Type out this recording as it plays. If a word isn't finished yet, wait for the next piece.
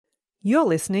You're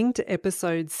listening to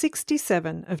episode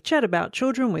 67 of Chat About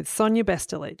Children with Sonia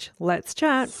Bestelich. Let's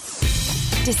chat.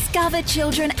 Discover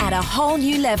children at a whole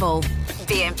new level.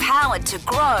 Be empowered to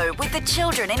grow with the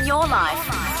children in your life.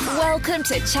 Welcome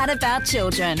to Chat About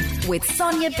Children with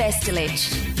Sonia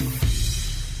Bestelich.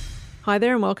 Hi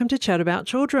there and welcome to Chat About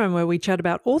Children, where we chat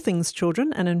about all things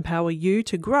children and empower you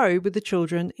to grow with the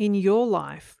children in your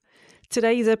life.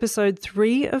 Today is episode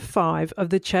 3 of 5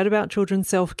 of the Chat About Children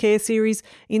self-care series,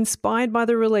 inspired by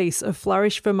the release of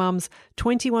Flourish for Mum's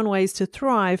 21 Ways to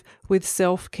Thrive with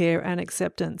Self-Care and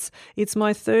Acceptance. It's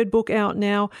my third book out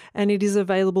now, and it is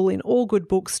available in all good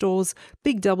bookstores,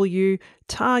 Big W,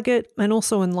 Target, and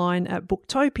also online at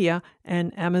Booktopia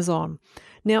and Amazon.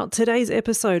 Now, today's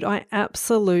episode, I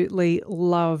absolutely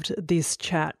loved this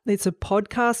chat. It's a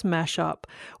podcast mashup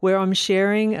where I'm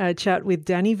sharing a chat with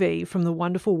Danny V from the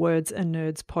Wonderful Words and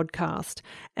Nerds podcast.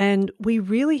 And we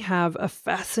really have a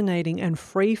fascinating and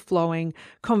free-flowing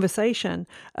conversation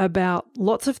about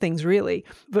lots of things, really,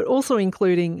 but also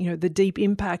including, the deep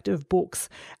impact of books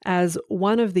as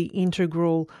one of the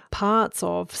integral parts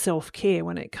of self-care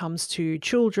when it comes to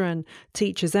children,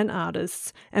 teachers, and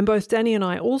artists. And both Danny and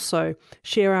I also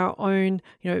share our own,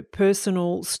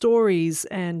 personal stories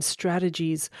and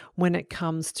strategies when it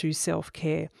comes to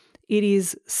self-care. It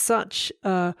is such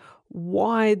a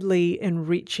widely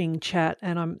enriching chat,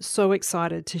 and I'm so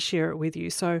excited to share it with you.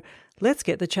 So let's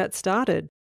get the chat started.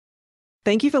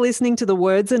 Thank you for listening to the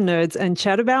Words and Nerds and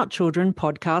Chat About Children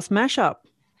podcast mashup.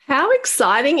 How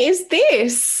exciting is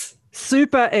this?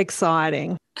 Super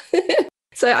exciting.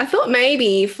 So I thought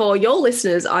maybe for your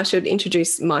listeners, I should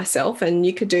introduce myself and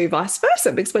you could do vice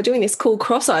versa, because we're doing this cool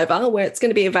crossover where it's going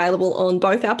to be available on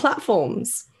both our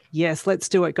platforms. Yes, let's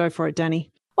do it. Go for it, Danny.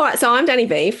 All right, so I'm Danny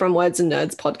V from Words and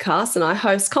Nerds podcast, and I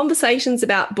host conversations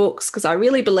about books because I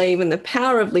really believe in the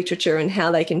power of literature and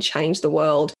how they can change the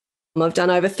world. I've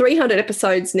done over 300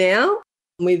 episodes now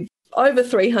with over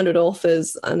 300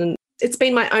 authors, and it's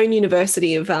been my own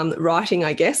university of writing,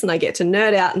 I guess, and I get to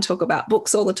nerd out and talk about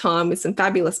books all the time with some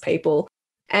fabulous people.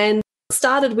 And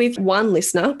started with one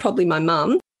listener, probably my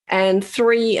mum, and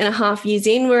 3.5 years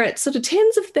in, we're at sort of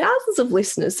tens of thousands of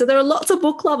listeners. So there are lots of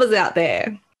book lovers out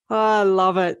there. Oh, I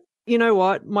love it. You know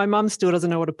what? My mum still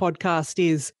doesn't know what a podcast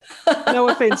is. No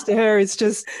offense to her. It's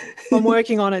just I'm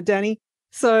working on it, Danny.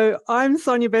 So I'm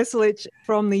Sonia Bestelich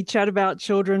from the Chat About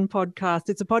Children podcast.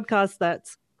 It's a podcast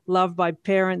that's loved by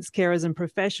parents, carers, and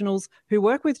professionals who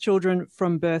work with children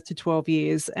from birth to 12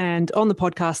 years. And on the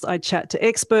podcast, I chat to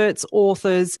experts,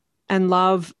 authors, and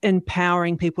love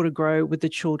empowering people to grow with the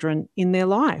children in their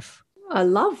life. I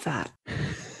love that.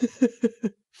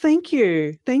 Thank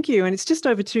you. Thank you. And it's just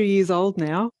over 2 years old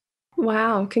now.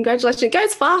 Wow. Congratulations. It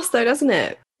goes fast though, doesn't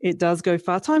it? It does go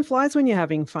fast. Time flies when you're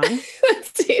having fun.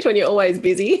 That's it, when you're always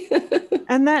busy.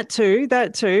 And that too.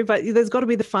 But there's got to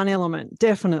be the fun element.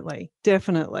 Definitely.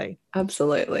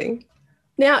 Absolutely.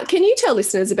 Now, can you tell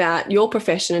listeners about your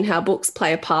profession and how books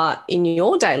play a part in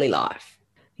your daily life?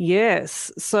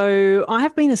 Yes. So I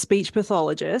have been a speech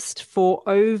pathologist for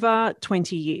over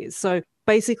 20 years. So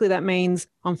basically that means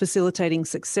I'm facilitating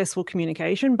successful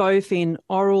communication, both in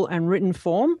oral and written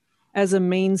form, as a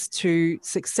means to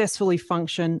successfully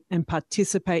function and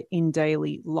participate in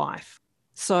daily life.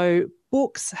 So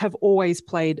books have always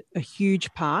played a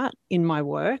huge part in my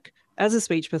work as a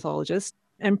speech pathologist,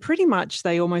 and pretty much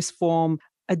they almost form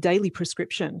a daily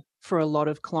prescription for a lot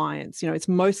of clients. It's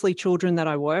mostly children that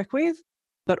I work with,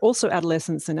 but also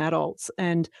adolescents and adults,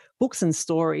 and books and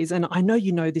stories. And I know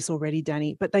you know this already,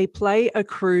 Danny, but they play a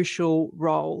crucial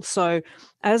role. So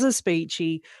as a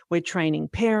speechy, we're training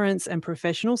parents and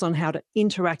professionals on how to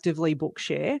interactively book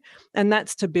share. And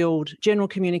that's to build general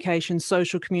communication,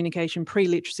 social communication,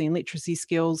 pre-literacy and literacy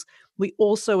skills. We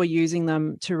also are using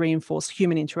them to reinforce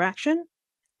human interaction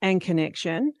and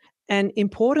connection. And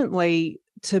importantly,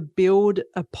 to build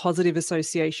a positive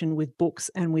association with books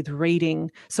and with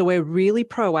reading. So we're really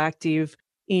proactive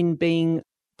in being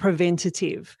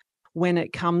preventative when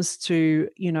it comes to,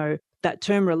 that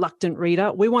term reluctant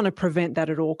reader. We want to prevent that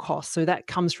at all costs. So that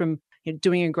comes from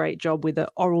doing a great job with the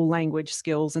oral language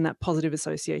skills and that positive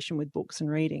association with books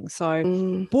and reading.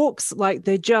 So books,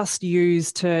 they're just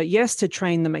used to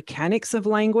train the mechanics of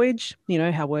language,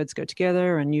 how words go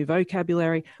together and new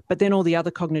vocabulary, but then all the other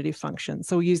cognitive functions.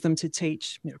 So we use them to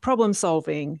teach problem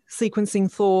solving,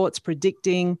 sequencing thoughts,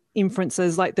 predicting,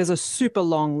 inferences. There's a super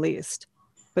long list.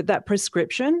 But that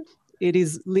prescription, it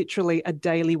is literally a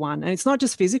daily one. And it's not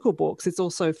just physical books, it's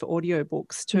also for audio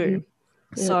books too. Mm-hmm.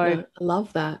 Yeah, I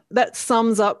love that. That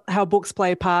sums up how books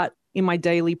play a part in my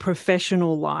daily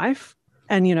professional life.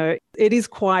 And, it is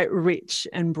quite rich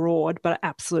and broad, but I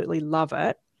absolutely love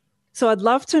it. So I'd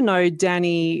love to know,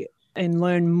 Danny, and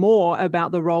learn more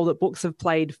about the role that books have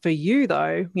played for you,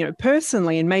 though,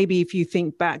 personally, and maybe if you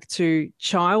think back to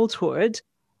childhood,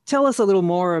 tell us a little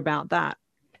more about that.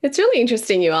 It's really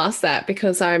interesting you ask that,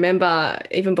 because I remember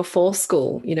even before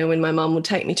school, when my mum would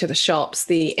take me to the shops,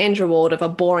 the end reward of a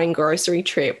boring grocery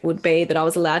trip would be that I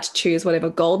was allowed to choose whatever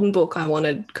golden book I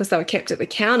wanted, because they were kept at the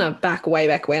counter way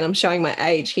back when. I'm showing my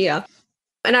age here.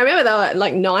 And I remember they were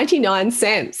like 99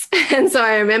 cents. And so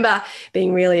I remember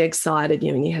being really excited,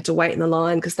 and you had to wait in the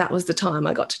line because that was the time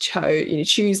I got to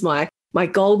choose my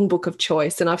golden book of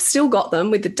choice. And I've still got them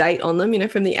with the date on them,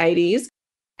 from the 80s.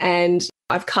 And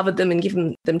I've covered them and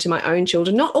given them to my own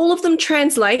children. Not all of them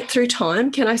translate through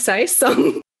time, can I say?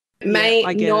 Some may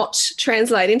not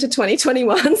translate into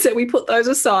 2021, so we put those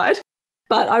aside.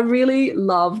 But I really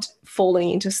loved falling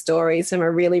into stories from a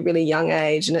really, really young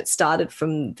age, and it started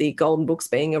from the golden books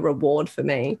being a reward for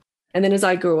me. And then as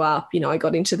I grew up, I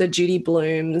got into the Judy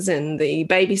Blooms and the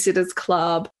Babysitters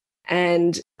Club,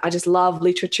 and I just love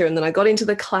literature. And then I got into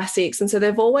the classics, and so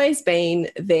they've always been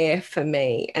there for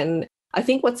me. And I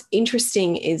think what's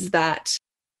interesting is that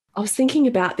I was thinking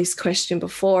about this question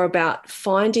before about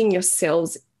finding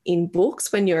yourselves in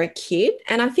books when you're a kid.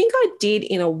 And I think I did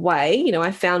in a way.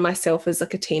 I found myself as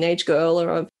like a teenage girl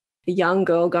or a young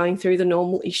girl going through the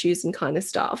normal issues and kind of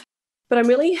stuff. But I'm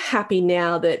really happy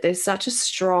now that there's such a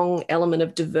strong element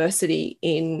of diversity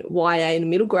in YA in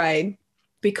middle grade,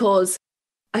 because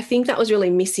I think that was really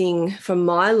missing from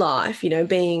my life,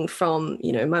 being from,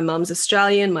 my mum's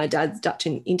Australian, my dad's Dutch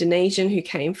and Indonesian, who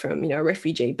came from, a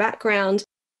refugee background.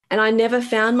 And I never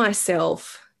found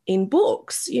myself in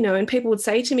books, and people would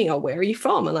say to me, oh, where are you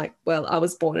from? I'm like, well, I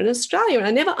was born in Australia. And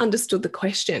I never understood the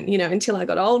question, until I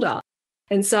got older.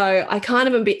 And so I kind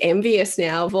of am a bit envious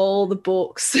now of all the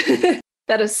books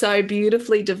that are so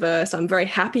beautifully diverse. I'm very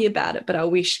happy about it, but I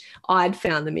wish I'd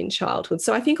found them in childhood.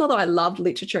 So I think although I loved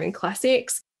literature and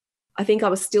classics, I think I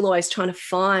was still always trying to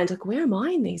find, like, where am I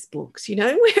in these books?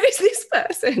 Where is this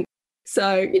person? So,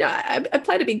 I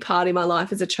played a big part in my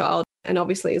life as a child and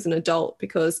obviously as an adult,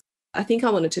 because I think I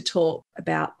wanted to talk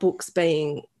about books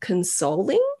being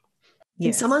consoling. Yes.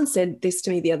 And someone said this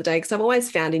to me the other day, because I've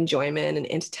always found enjoyment and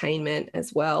entertainment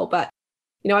as well. But,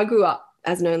 I grew up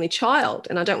as an only child,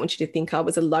 and I don't want you to think I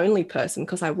was a lonely person,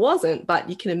 because I wasn't. But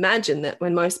you can imagine that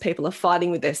when most people are fighting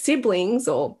with their siblings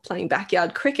or playing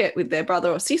backyard cricket with their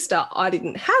brother or sister, I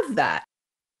didn't have that.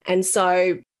 And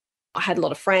so I had a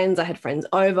lot of friends. I had friends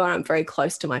over. I'm very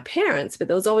close to my parents, but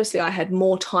there was obviously, I had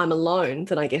more time alone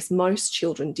than I guess most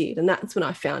children did. And that's when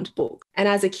I found books. And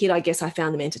as a kid, I guess I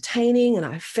found them entertaining and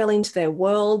I fell into their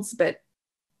worlds. But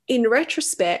in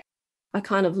retrospect, I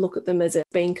kind of look at them as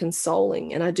being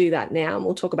consoling. And I do that now. And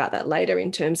we'll talk about that later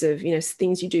in terms of,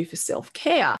 things you do for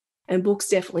self-care. And books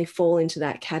definitely fall into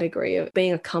that category of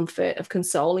being a comfort, of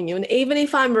consoling you. And even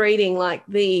if I'm reading like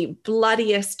the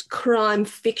bloodiest crime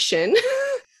fiction,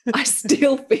 I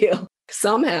still feel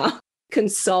somehow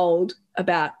consoled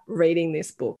about reading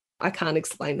this book. I can't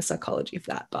explain the psychology of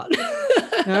that, but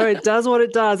no, it does what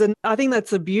it does. And I think that's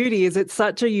the beauty, is it's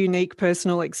such a unique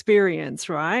personal experience,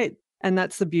 right? And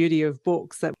that's the beauty of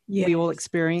books, that we all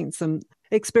experiencing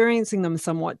them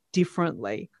somewhat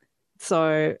differently.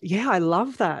 So yeah, I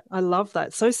love that.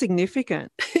 So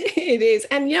significant. It is.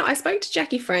 And, I spoke to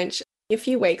Jackie French a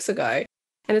few weeks ago,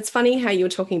 and it's funny how you were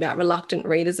talking about reluctant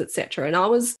readers, etc. And I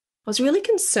was really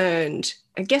concerned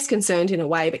in a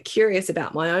way, but curious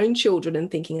about my own children and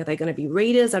thinking, are they going to be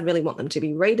readers? I really want them to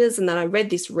be readers. And then I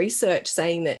read this research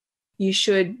saying that you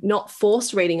should not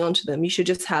force reading onto them. You should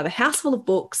just have a house full of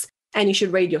books and you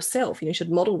should read yourself. You should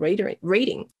model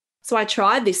reading. So I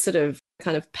tried this sort of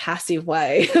kind of passive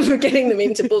way of getting them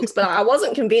into books, but I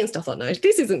wasn't convinced. I thought, no,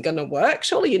 this isn't going to work.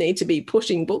 Surely you need to be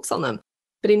pushing books on them.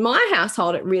 But in my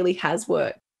household, it really has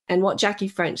worked. And what Jackie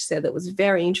French said that was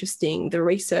very interesting, the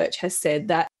research has said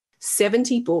that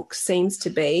 70 books seems to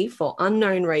be, for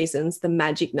unknown reasons, the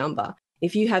magic number.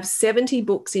 If you have 70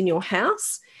 books in your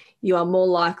house, you are more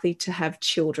likely to have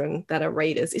children that are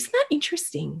readers. Isn't that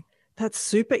interesting? That's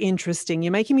super interesting.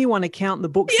 You're making me want to count the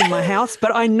books in my house,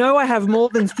 but I know I have more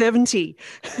than 70.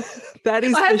 That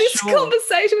is I had this sure.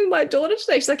 conversation with my daughter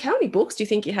today. She's like, how many books do you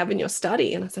think you have in your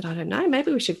study? And I said, I don't know.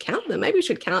 Maybe we should count them. Maybe we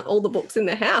should count all the books in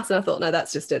the house. And I thought, no,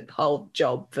 that's just a whole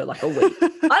job for like a week.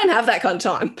 I don't have that kind of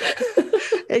time.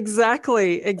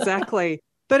 Exactly.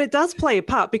 But it does play a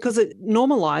part because it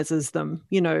normalizes them,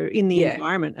 in the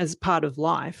environment as part of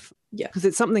life. Yeah. Because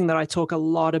it's something that I talk a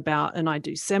lot about and I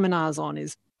do seminars on,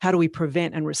 is how do we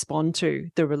prevent and respond to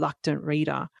the reluctant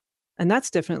reader? And that's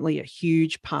definitely a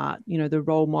huge part, the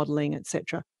role modeling,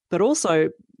 etc. But also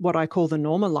what I call the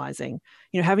normalizing,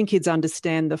 having kids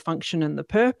understand the function and the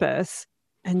purpose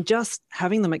and just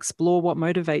having them explore what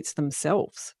motivates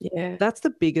themselves. Yeah. That's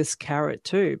the biggest carrot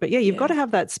too. But yeah, you've got to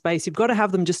have that space. You've got to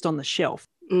have them just on the shelf.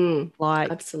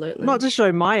 Absolutely. Not to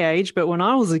show my age, but when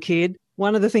I was a kid,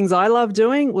 one of the things I loved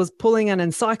doing was pulling an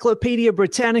Encyclopedia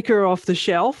Britannica off the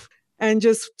shelf and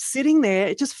just sitting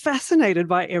there, just fascinated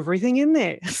by everything in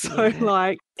there. So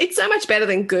it's so much better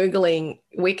than Googling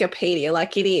Wikipedia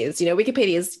like it is.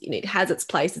 Wikipedia it has its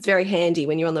place. It's very handy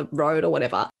when you're on the road or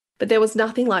whatever. But there was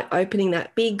nothing like opening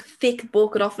that big, thick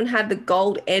book. It often had the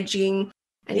gold edging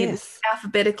and you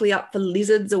alphabetically up for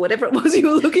lizards or whatever it was you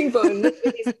were looking for. And these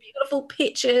beautiful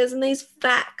pictures and these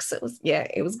facts. It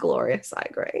was glorious. I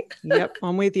agree. Yep,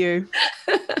 I'm with you.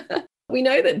 We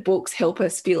know that books help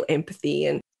us feel empathy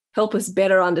and help us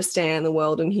better understand the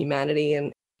world and humanity.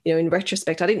 And, in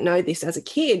retrospect, I didn't know this as a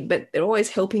kid, but they're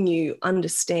always helping you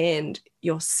understand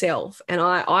yourself. And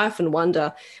I often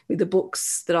wonder with the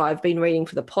books that I've been reading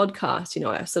for the podcast,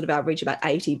 I sort of average about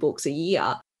 80 books a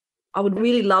year. I would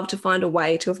really love to find a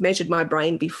way to have measured my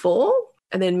brain before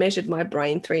and then measured my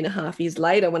brain 3.5 years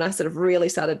later when I sort of really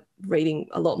started reading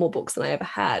a lot more books than I ever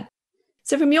had.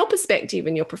 So from your perspective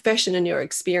and your profession and your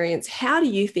experience, how do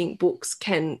you think books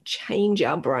can change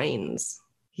our brains?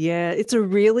 Yeah, it's a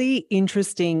really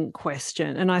interesting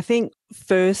question. And I think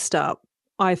first up,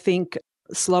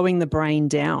 slowing the brain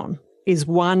down is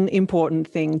one important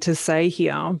thing to say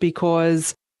here,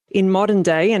 because in modern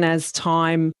day and as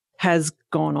time has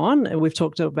gone on, and we've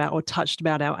talked about or touched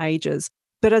about our ages,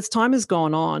 but as time has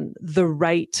gone on, the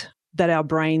rate that our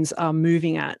brains are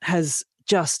moving at has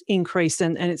just increased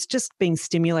and it's just being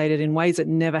stimulated in ways it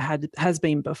never has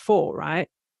been before, right?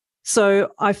 So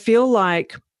I feel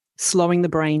like slowing the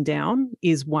brain down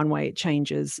is one way it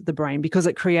changes the brain, because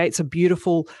it creates a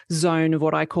beautiful zone of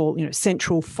what I call,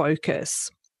 central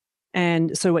focus.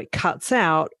 And so it cuts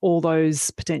out all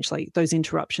those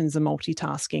interruptions and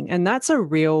multitasking. And that's a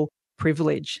real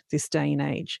privilege this day and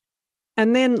age.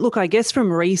 And then, look, I guess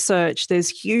from research, there's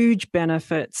huge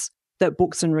benefits that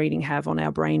books and reading have on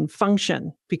our brain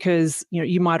function, because,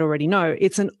 you might already know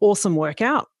it's an awesome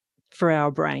workout for our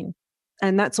brain.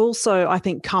 And that's also, I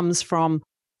think, comes from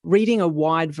reading a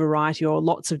wide variety or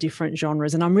lots of different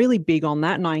genres. And I'm really big on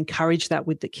that. And I encourage that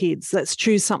with the kids. Let's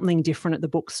choose something different at the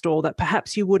bookstore that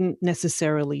perhaps you wouldn't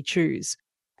necessarily choose.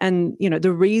 And,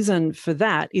 the reason for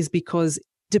that is because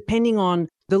depending on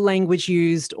the language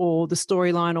used or the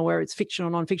storyline or where it's fiction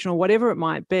or non-fiction or whatever it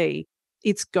might be,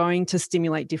 it's going to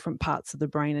stimulate different parts of the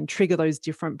brain and trigger those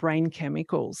different brain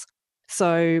chemicals.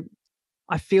 So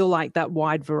I feel like that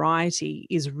wide variety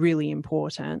is really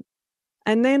important.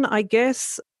 And then I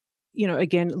guess,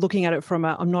 again, looking at it from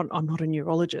I'm not a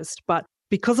neurologist, but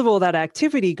because of all that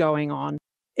activity going on,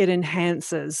 it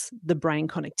enhances the brain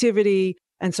connectivity.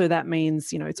 And so that means,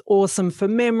 it's awesome for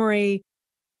memory.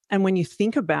 And when you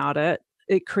think about it,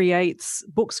 it creates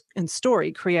books and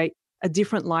story create a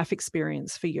different life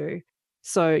experience for you.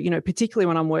 So, particularly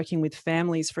when I'm working with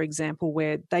families, for example,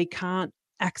 where they can't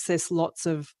access lots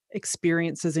of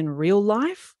experiences in real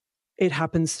life, it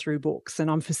happens through books,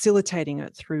 and I'm facilitating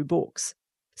it through books.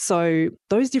 So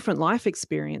those different life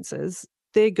experiences,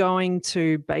 they're going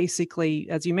to basically,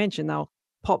 as you mentioned, they'll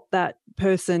pop that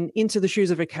person into the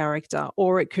shoes of a character,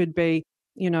 or it could be,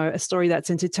 a story that's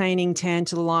entertaining,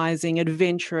 tantalizing,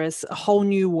 adventurous, a whole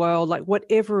new world, like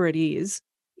whatever it is,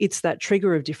 it's that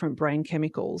trigger of different brain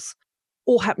chemicals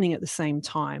all happening at the same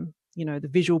time. The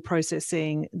visual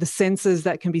processing, the senses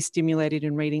that can be stimulated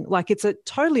in reading, like it's a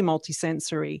totally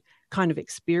multisensory kind of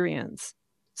experience.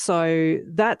 So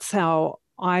that's how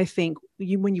I think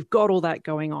when you've got all that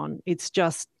going on, it's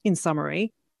just, in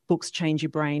summary, books change your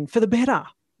brain for the better.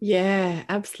 Yeah,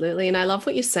 absolutely. And I love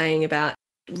what you're saying about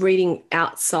reading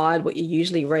outside what you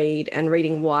usually read and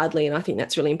reading widely. And I think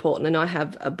that's really important. And I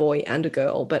have a boy and a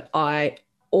girl, but I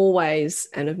always,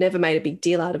 and I've never made a big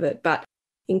deal out of it, but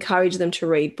encourage them to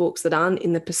read books that aren't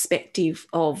in the perspective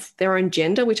of their own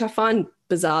gender, which I find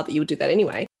bizarre that you would do that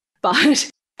anyway. But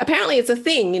apparently it's a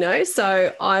thing,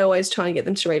 so I always try and get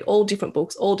them to read all different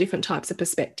books, all different types of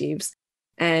perspectives,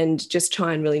 and just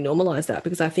try and really normalize that,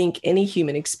 because I think any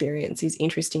human experience is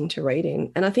interesting to read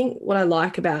in. And I think what I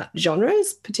like about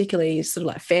genres, particularly sort of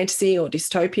like fantasy or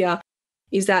dystopia,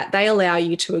 is that they allow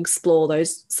you to explore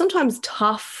those sometimes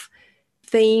tough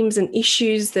themes and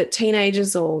issues that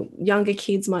teenagers or younger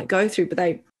kids might go through, but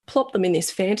they plop them in this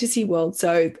fantasy world.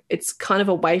 So it's kind of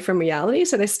away from reality.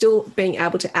 So they're still being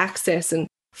able to access and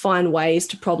find ways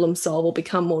to problem solve or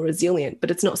become more resilient, but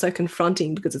it's not so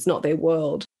confronting because it's not their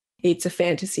world. It's a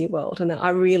fantasy world. And I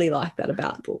really like that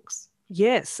about books.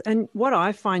 Yes. And what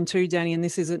I find too, Danny, and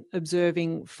this isn't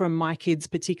observing from my kids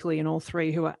particularly, and all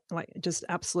three who are like just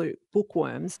absolute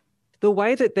bookworms, the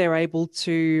way that they're able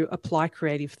to apply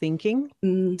creative thinking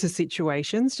to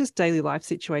situations, just daily life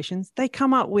situations, they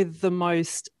come up with the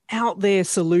most out there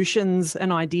solutions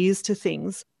and ideas to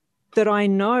things that I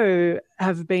know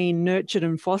have been nurtured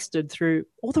and fostered through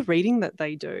all the reading that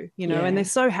they do, you know, and they're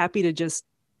so happy to just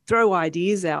throw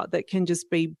ideas out that can just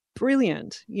be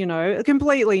brilliant, you know,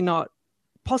 completely not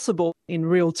possible in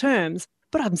real terms,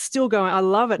 but I'm still going, I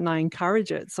love it and I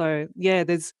encourage it. So yeah,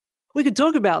 we could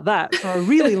talk about that for a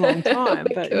really long time,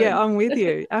 but yeah, I'm with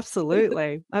you.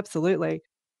 Absolutely. Absolutely.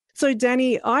 So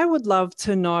Danny, I would love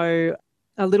to know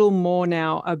a little more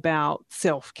now about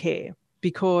self-care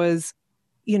because,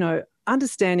 you know,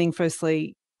 understanding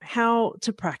firstly how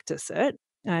to practice it,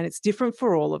 and it's different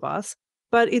for all of us,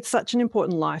 but it's such an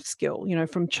important life skill. You know,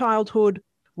 from childhood,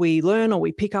 we learn or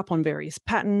we pick up on various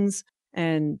patterns.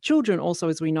 And children also,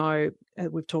 as we know,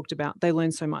 we've talked about, they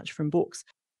learn so much from books.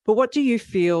 But what do you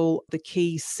feel the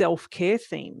key self-care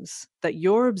themes that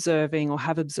you're observing or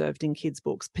have observed in kids'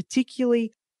 books,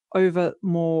 particularly over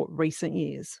more recent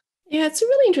years? Yeah, it's a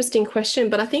really interesting question,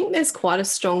 but I think there's quite a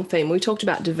strong theme. We talked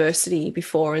about diversity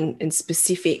before and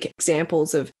specific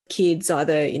examples of kids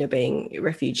either, you know, being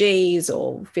refugees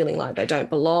or feeling like they don't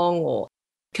belong or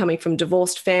coming from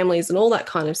divorced families and all that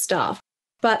kind of stuff.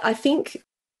 But I think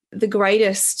the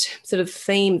greatest sort of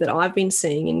theme that I've been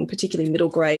seeing in particularly middle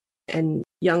grade and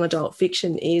young adult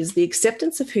fiction is the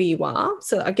acceptance of who you are.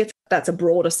 So I guess that's a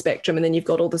broader spectrum, and then you've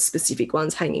got all the specific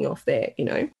ones hanging off there, you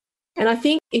know. And I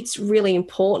think it's really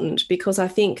important because I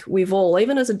think we've all,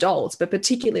 even as adults, but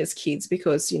particularly as kids,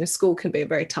 because, you know, school can be a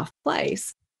very tough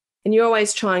place and you're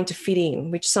always trying to fit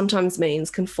in, which sometimes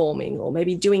means conforming or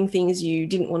maybe doing things you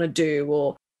didn't want to do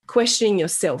or questioning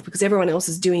yourself because everyone else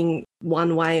is doing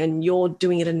one way and you're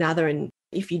doing it another. And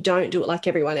if you don't do it like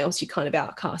everyone else, you're kind of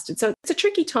outcasted. So it's a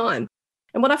tricky time.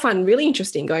 And what I find really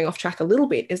interesting, going off track a little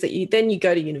bit, is that you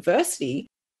go to university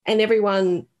and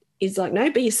everyone is like, no,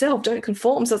 be yourself, don't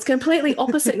conform. So it's completely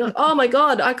opposite. Like, oh my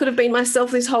God, I could have been myself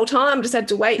this whole time, just had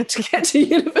to wait to get to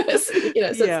university. You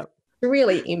know, so it's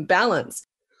really imbalanced.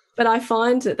 But I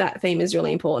find that theme is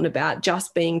really important about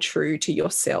just being true to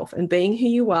yourself and being who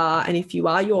you are. And if you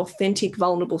are your authentic,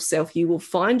 vulnerable self, you will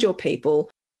find your people,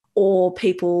 or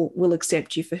people will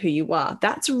accept you for who you are.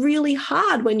 That's really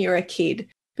hard when you're a kid,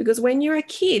 because when you're a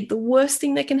kid, the worst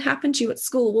thing that can happen to you at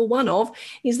school, well, one of,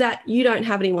 is that you don't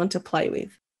have anyone to play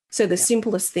with. So the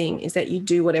simplest thing is that you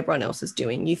do what everyone else is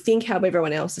doing. You think how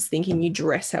everyone else is thinking, you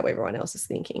dress how everyone else is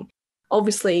thinking.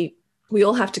 Obviously, we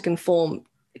all have to conform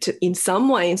in some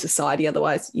way in society,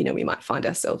 otherwise, you know, we might find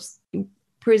ourselves in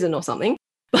prison or something.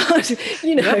 But,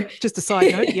 you know, just a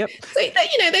side note, so,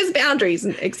 you know, there's boundaries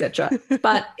and etc.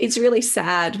 But it's really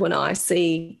sad when I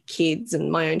see kids and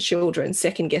my own children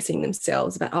second guessing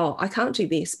themselves about, oh, I can't do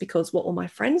this because what will my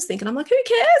friends think? And I'm like, who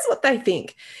cares what they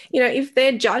think? You know, if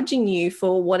they're judging you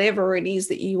for whatever it is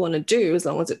that you want to do, as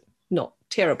long as it's not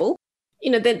terrible,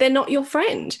 you know, they're not your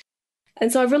friend.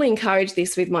 And so I've really encouraged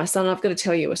this with my son. I've got to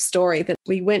tell you a story that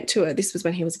we went to this was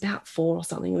when he was about 4 or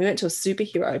something. We went to a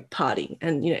superhero party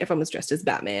and, you know, everyone was dressed as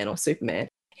Batman or Superman.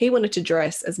 He wanted to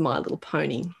dress as My Little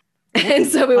Pony. And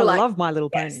so we were I love My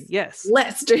Little Pony. Yes.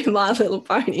 Let's do My Little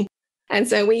Pony. And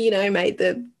so we, you know, made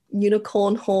the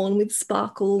unicorn horn with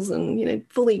sparkles and, you know,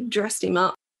 fully dressed him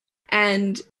up.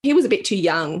 And he was a bit too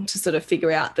young to sort of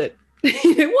figure out that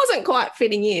it wasn't quite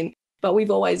fitting in. But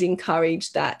we've always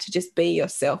encouraged that, to just be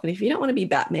yourself. And if you don't want to be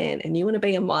Batman and you want to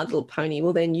be a My Little Pony,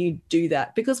 well, then you do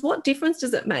that. Because what difference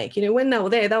does it make? You know, when they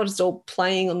were there, they were just all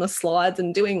playing on the slides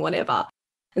and doing whatever.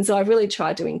 And so I really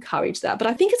tried to encourage that. But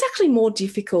I think it's actually more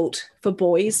difficult for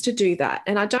boys to do that.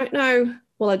 And I don't know,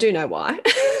 well, I do know why.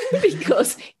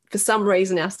 Because for some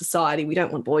reason, our society, we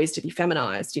don't want boys to be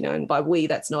feminized, you know, and by we,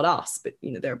 that's not us, but,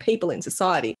 you know, there are people in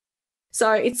society.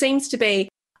 So it seems to be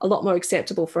a lot more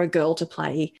acceptable for a girl to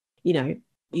play, you know,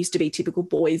 used to be typical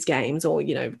boys' games or,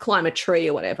 you know, climb a tree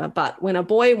or whatever. But when a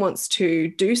boy wants to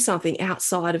do something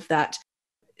outside of that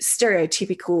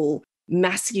stereotypical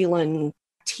masculine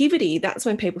activity, that's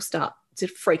when people start to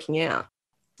freaking out.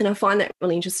 And I find that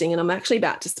really interesting. And I'm actually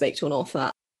about to speak to an author,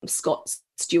 Scott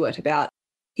Stewart, about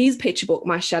his picture book,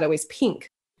 My Shadow is Pink,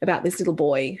 about this little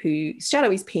boy whose shadow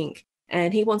is pink.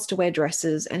 And he wants to wear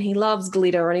dresses and he loves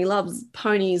glitter and he loves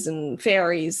ponies and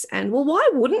fairies. And, well, why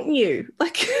wouldn't you?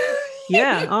 Like,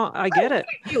 yeah, I get it.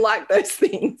 You like those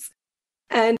things.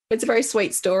 And it's a very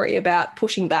sweet story about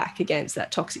pushing back against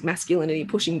that toxic masculinity,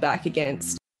 pushing back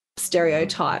against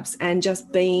stereotypes and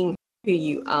just being who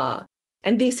you are.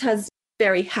 And this has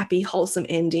very happy, wholesome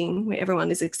ending where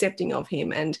everyone is accepting of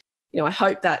him. And, you know, I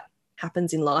hope that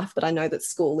happens in life, but I know that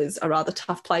school is a rather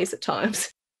tough place at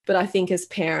times. But I think as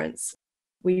parents,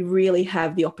 we really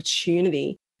have the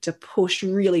opportunity to push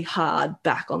really hard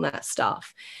back on that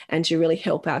stuff and to really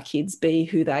help our kids be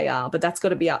who they are. But that's got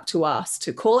to be up to us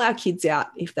to call our kids out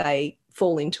if they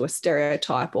fall into a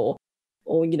stereotype or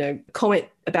comment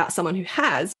about someone who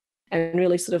has, and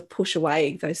really sort of push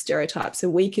away those stereotypes so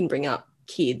we can bring up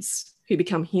kids who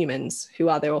become humans, who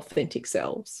are their authentic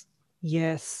selves.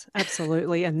 Yes,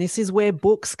 absolutely. And this is where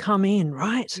books come in,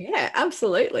 right? Yeah,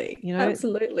 absolutely.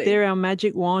 Absolutely. They're our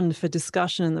magic wand for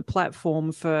discussion and the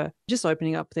platform for just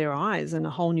opening up their eyes and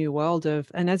a whole new world of,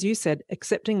 and as you said,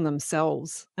 accepting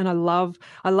themselves. And I love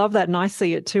that. And I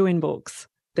see it too in books.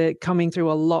 They're coming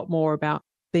through a lot more about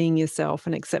being yourself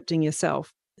and accepting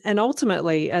yourself. And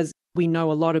ultimately, as we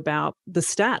know a lot about the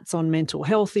stats on mental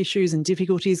health issues and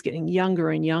difficulties getting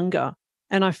younger and younger.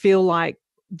 And I feel like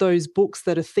those books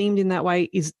that are themed in that way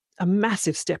is a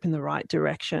massive step in the right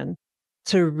direction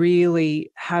to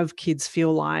really have kids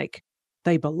feel like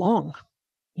they belong,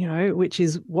 which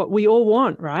is what we all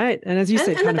want, right? And as you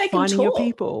said, kind of finding your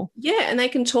people. Yeah, and they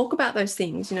can talk about those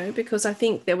things, because I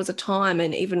think there was a time,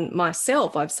 and even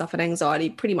myself, I've suffered anxiety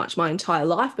pretty much my entire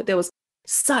life, but there was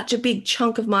such a big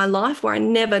chunk of my life where I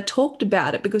never talked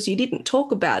about it because you didn't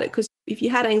talk about it. Because if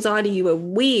you had anxiety, you were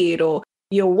weird or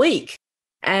you're weak.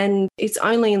 And it's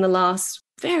only in the last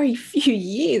very few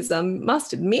years, I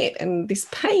must admit, and this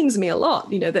pains me a lot,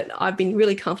 that I've been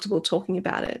really comfortable talking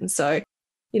about it. And so,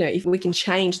 if we can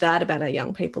change that about our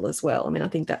young people as well, I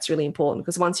think that's really important,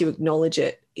 because once you acknowledge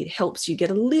it, it helps you get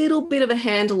a little bit of a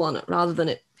handle on it rather than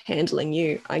it handling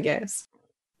you, I guess.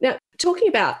 Now, talking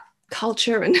about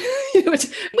culture and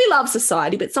we love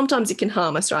society, but sometimes it can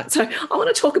harm us, right? So I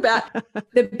want to talk about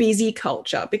the busy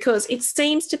culture, because it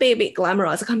seems to be a bit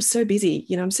glamorized. Like, I'm so busy,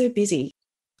 I'm so busy.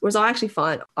 Whereas I actually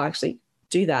find I actually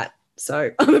do that.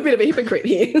 So I'm a bit of a hypocrite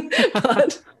here.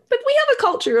 but we have a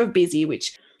culture of busy,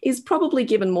 which is probably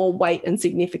given more weight and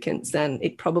significance than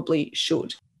it probably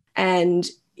should. And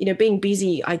being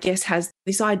busy, I guess, has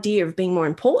this idea of being more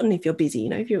important if you're busy.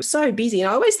 If you're so busy. And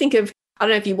I always think of, I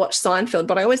don't know if you watch Seinfeld,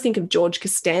 but I always think of George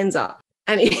Costanza.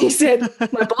 And he said,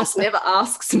 my boss never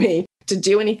asks me to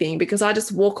do anything because I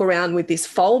just walk around with this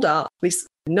folder, this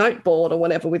noteboard or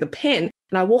whatever with a pen,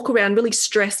 and I walk around really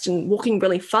stressed and walking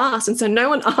really fast. And so no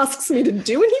one asks me to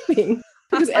do anything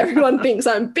because everyone thinks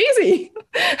I'm busy.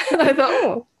 And I thought,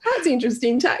 oh, that's an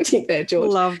interesting tactic there,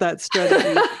 George. Love that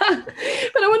strategy.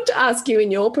 But I wanted to ask you, in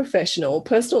your personal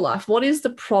life, what is the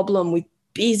problem with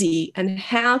busy, and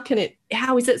how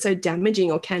is it so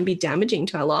damaging or can be damaging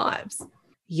to our lives?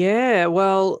 Yeah,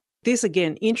 well, this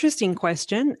again, interesting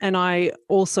question. And I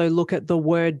also look at the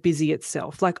word busy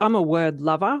itself. Like, I'm a word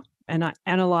lover, and I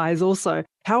analyze also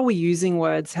how are we using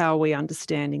words, how are we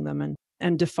understanding them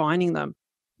and defining them.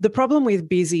 The problem with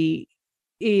busy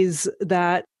is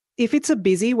that if it's a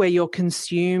busy where you're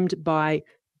consumed by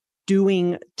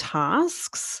doing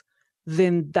tasks,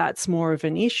 then that's more of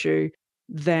an issue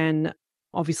than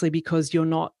obviously because you're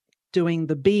not doing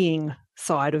the being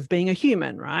side of being a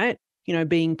human, right?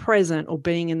 Being present or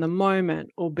being in the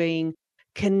moment or being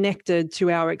connected to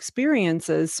our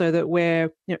experiences so that we're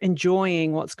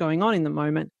enjoying what's going on in the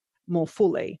moment more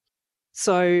fully.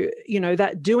 So,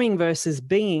 that doing versus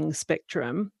being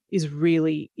spectrum is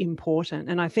really important.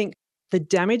 And I think the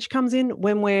damage comes in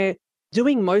when we're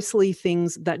doing mostly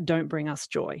things that don't bring us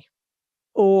joy,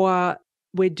 or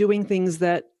we're doing things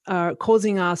that are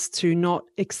causing us to not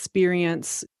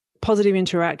experience positive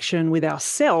interaction with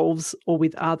ourselves or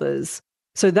with others.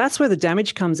 So that's where the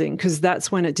damage comes in, because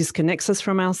that's when it disconnects us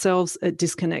from ourselves, it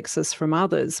disconnects us from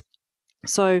others.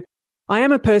 So I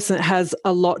am a person that has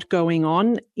a lot going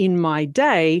on in my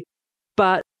day,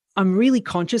 but I'm really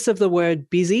conscious of the word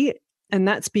busy, and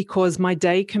that's because my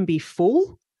day can be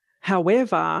full.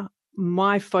 However,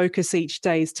 my focus each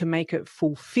day is to make it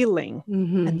fulfilling.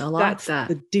 Mm-hmm. And I like that's that.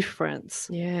 the difference.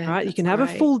 Yeah, right? You can have a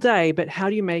full day, but how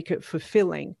do you make it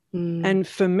fulfilling? And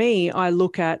for me, I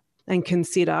look at and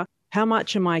consider, how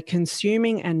much am I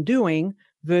consuming and doing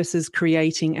versus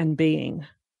creating and being?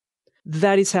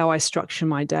 That is how I structure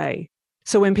my day.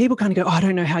 So when people kind of go, oh, I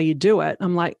don't know how you do it,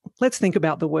 I'm like, let's think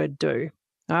about the word do.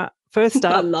 First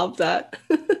up. I love that.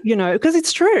 Because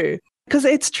it's true. Because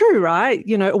it's true, right?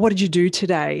 What did you do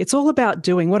today? It's all about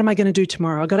doing. What am I going to do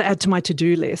tomorrow? I've got to add to my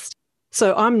to-do list.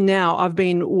 So I've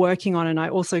been working on, and I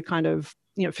also kind of,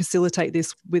 facilitate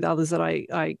this with others that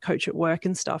I coach at work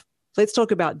and stuff. Let's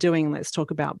talk about doing, let's talk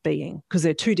about being, because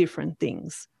they're two different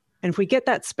things. And if we get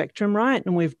that spectrum right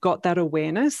and we've got that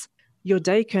awareness, your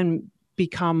day can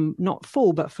become not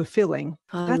full but fulfilling.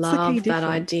 I love that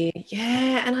idea.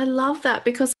 Yeah, and I love that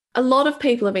because a lot of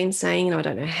people have been saying, I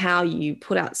don't know how you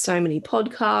put out so many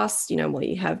podcasts, while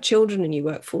you have children and you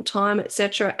work full time,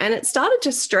 etc. And it started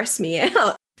to stress me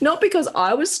out, not because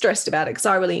I was stressed about it, because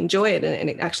I really enjoy it and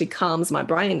it actually calms my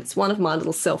brain. It's one of my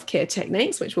little self-care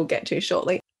techniques, which we'll get to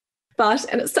shortly.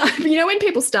 And it started, when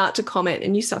people start to comment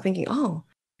and you start thinking, oh,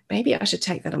 maybe I should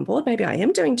take that on board. Maybe I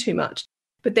am doing too much.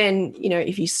 But then,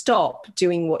 if you stop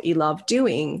doing what you love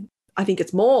doing, I think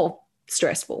it's more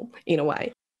stressful in a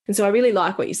way. And so I really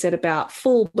like what you said about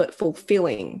full but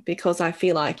fulfilling, because I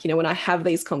feel like, when I have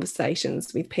these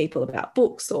conversations with people about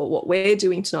books or what we're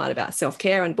doing tonight about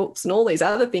self-care and books and all these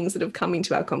other things that have come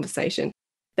into our conversation,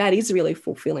 that is really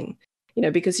fulfilling,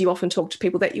 because you often talk to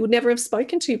people that you would never have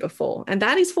spoken to before. And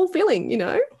that is fulfilling,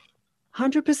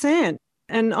 100%.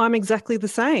 And I'm exactly the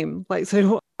same.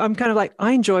 So I'm kind of like,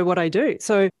 I enjoy what I do.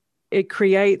 So it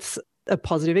creates a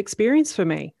positive experience for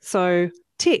me. So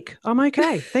tick, I'm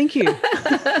okay. Thank you.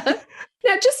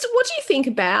 Now, just what do you think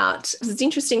about, because it's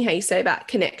interesting how you say about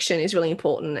connection is really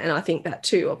important. And I think that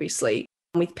too, obviously,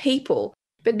 with people.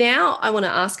 But now I want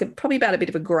to ask probably about a bit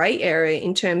of a grey area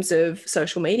in terms of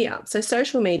social media. So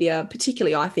social media,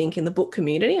 particularly I think in the book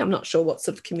community, I'm not sure what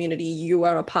sort of community you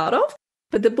are a part of,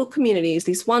 but the book community is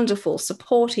this wonderful,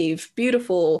 supportive,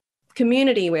 beautiful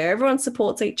community where everyone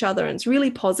supports each other and it's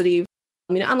really positive.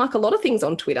 Unlike a lot of things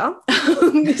on Twitter,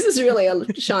 this is really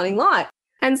a shining light.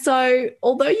 And so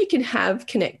although you can have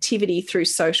connectivity through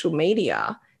social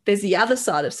media, there's the other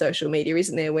side of social media,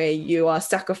 isn't there, where you are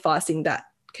sacrificing that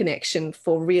connection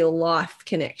for real life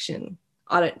connection.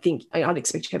 I'd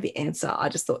expect you to have the answer. I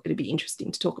just thought it'd be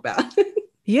interesting to talk about.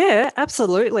 Yeah,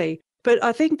 absolutely. But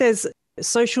I think there's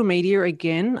social media,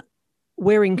 again,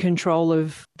 we're in control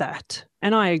of that.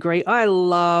 And I agree. I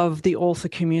love the author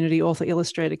community, author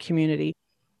illustrator community,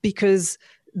 because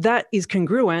that is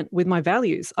congruent with my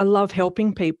values. I love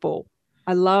helping people.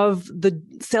 I love the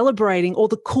celebrating all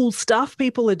the cool stuff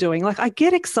people are doing. Like, I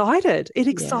get excited. It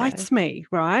excites me,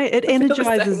 right? It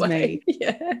energizes me.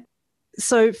 Yeah.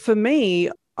 So for me,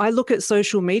 I look at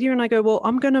social media and I go, well,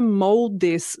 I'm going to mold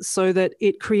this so that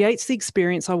it creates the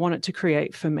experience I want it to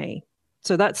create for me.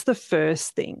 So that's the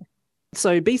first thing.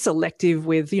 So be selective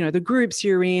with, the groups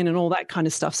you're in and all that kind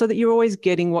of stuff so that you're always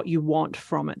getting what you want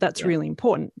from it. That's really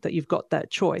important that you've got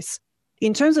that choice.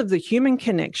 In terms of the human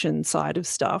connection side of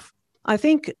stuff, I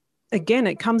think, again,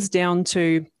 it comes down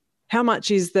to how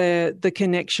much is the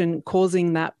connection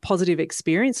causing that positive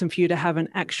experience and for you to have an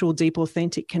actual deep,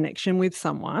 authentic connection with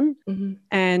someone. Mm-hmm.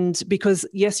 And because,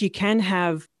 yes, you can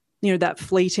have, that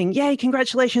fleeting, yay,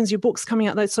 congratulations, your book's coming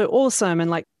out, that's so awesome,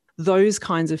 and like those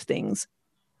kinds of things.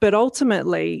 But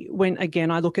ultimately, when, again,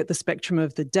 I look at the spectrum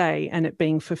of the day and it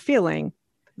being fulfilling,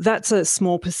 that's a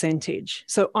small percentage.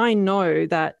 So I know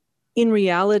that in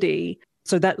reality,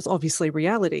 so that's obviously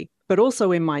reality, but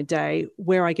also in my day,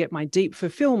 where I get my deep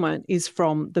fulfillment is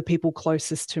from the people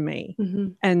closest to me. Mm-hmm.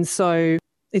 And so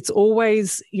it's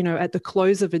always, at the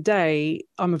close of a day,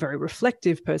 I'm a very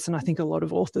reflective person. I think a lot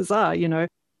of authors are,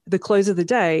 the close of the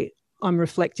day, I'm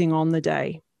reflecting on the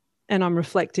day and I'm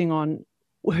reflecting on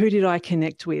who did I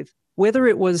connect with, whether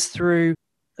it was through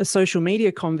a social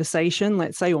media conversation,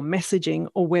 let's say, or messaging,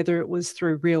 or whether it was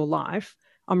through real life.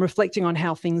 I'm reflecting on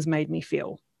how things made me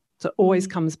feel. So it always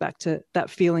comes back to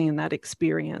that feeling and that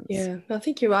experience. Yeah, I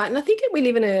think you're right. And I think we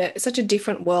live in such a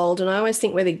different world. And I always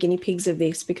think we're the guinea pigs of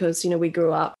this because, we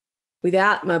grew up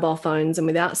without mobile phones and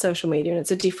without social media, and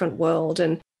it's a different world.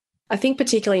 And I think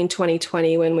particularly in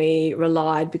 2020, when we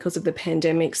relied, because of the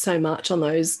pandemic, so much on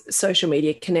those social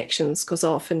media connections, because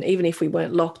often, even if we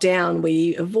weren't locked down,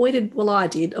 we avoided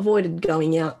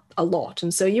going out a lot.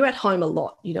 And so you're at home a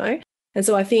lot, And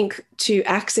so I think to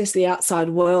access the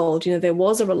outside world, there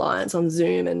was a reliance on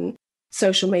Zoom and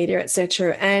social media, et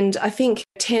cetera. And I think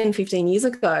 10, 15 years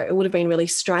ago, it would have been really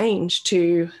strange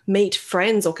to meet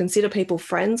friends or consider people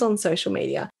friends on social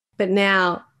media. But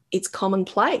now it's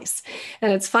commonplace.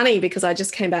 And it's funny because I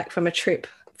just came back from a trip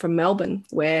from Melbourne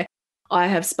where I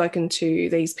have spoken to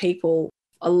these people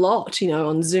a lot,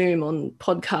 on Zoom, on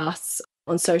podcasts,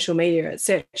 on social media, et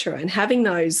cetera, and having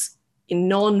those in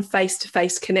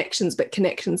non-face-to-face connections, but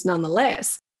connections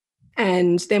nonetheless.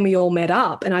 And then we all met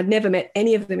up, and I'd never met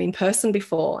any of them in person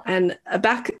before. And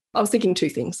I was thinking two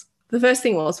things. The first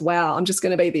thing was, wow, I'm just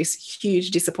going to be this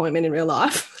huge disappointment in real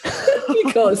life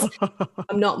because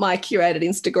I'm not my curated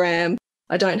Instagram.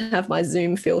 I don't have my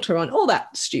Zoom filter on, all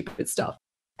that stupid stuff.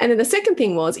 And then the second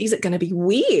thing was, is it going to be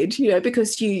weird,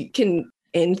 because you can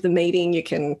end the meeting, you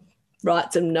can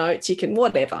write some notes, you can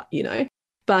whatever,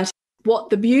 But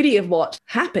the beauty of what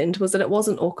happened was that it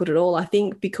wasn't awkward at all. I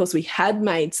think because we had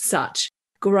made such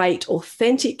great,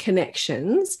 authentic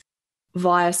connections,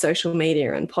 via social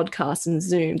media and podcasts and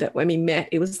Zoom that when we met,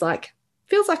 it was like,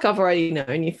 feels like I've already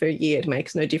known you for a year. It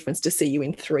makes no difference to see you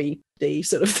in 3D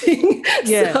sort of thing.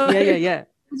 Yeah. It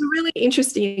was a really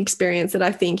interesting experience that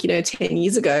I think, 10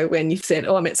 years ago when you said,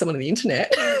 oh, I met someone on the internet,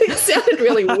 it sounded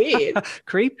really weird.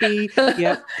 Creepy.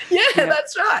 Yeah.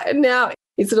 That's right. And now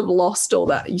it's sort of lost all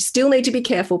that. You still need to be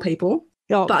careful, people.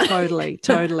 Oh, but, totally.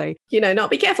 Not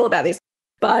be careful about this.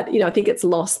 But, I think it's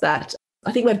lost that.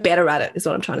 I think we're better at it is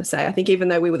what I'm trying to say. I think even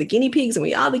though we were the guinea pigs and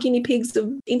we are the guinea pigs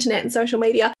of internet and social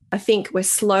media, I think we're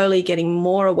slowly getting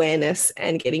more awareness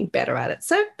and getting better at it.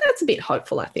 So that's a bit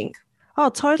hopeful, I think. Oh,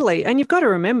 totally. And you've got to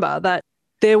remember that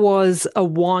there was a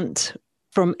want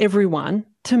from everyone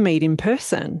to meet in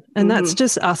person. And that's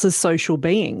just us as social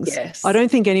beings. Yes. I don't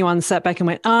think anyone sat back and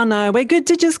went, oh, no, we're good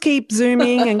to just keep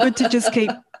Zooming and good to just keep,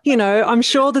 I'm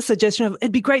sure the suggestion of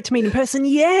it'd be great to meet in person.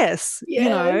 Yes.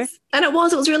 And it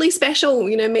was really special,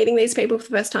 meeting these people for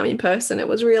the first time in person. It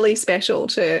was really special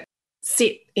to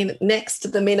sit next to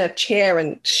them in a chair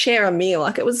and share a meal.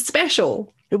 Like, it was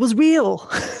special. It was real.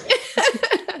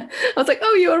 I was like,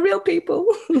 oh, you are real people.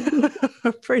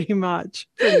 Pretty much.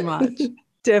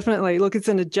 Definitely. Look, it's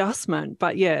an adjustment.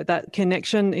 But yeah, that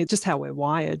connection is just how we're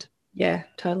wired. Yeah,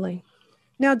 totally.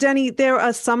 Now, Danny, there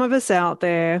are some of us out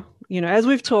there, as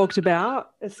we've talked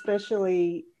about,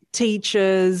 especially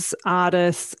teachers,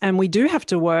 artists, and we do have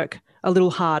to work a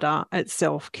little harder at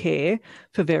self-care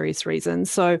for various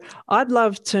reasons. So I'd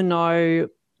love to know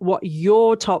what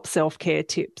your top self-care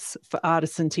tips for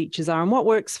artists and teachers are and what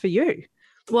works for you.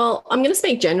 Well, I'm going to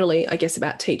speak generally, I guess,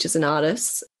 about teachers and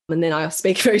artists, and then I'll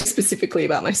speak very specifically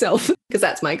about myself because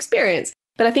that's my experience.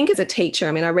 But I think as a teacher,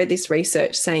 I read this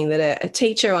research saying that a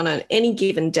teacher on any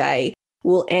given day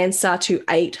will answer to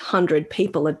 800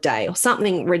 people a day or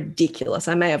something ridiculous.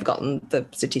 I may have gotten the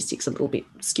statistics a little bit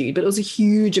skewed, but it was a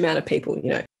huge amount of people,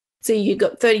 So you've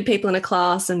got 30 people in a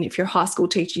class, and if you're a high school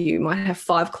teacher, you might have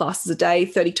 5 classes a day,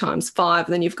 30 times 5,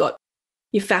 and then you've got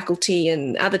your faculty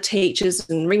and other teachers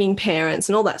and ringing parents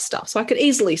and all that stuff. So I could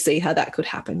easily see how that could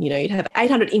happen. You'd have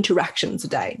 800 interactions a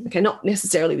day. Okay, not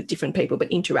necessarily with different people, but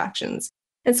interactions.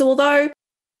 And so although,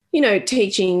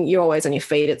 teaching, you're always on your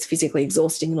feet, it's physically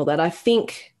exhausting and all that, I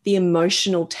think the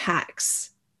emotional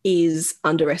tax is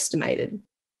underestimated.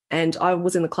 And I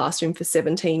was in the classroom for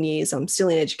 17 years. I'm still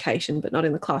in education, but not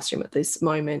in the classroom at this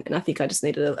moment. And I think I just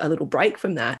needed a little break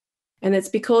from that. And it's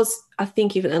because I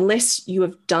think unless you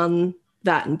have done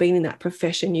that and been in that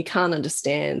profession, you can't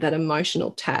understand that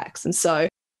emotional tax. And so,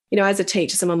 as a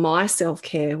teacher, some of my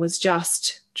self-care was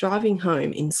just driving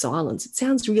home in silence. It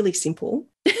sounds really simple,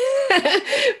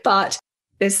 but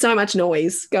there's so much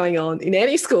noise going on in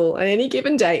any school on any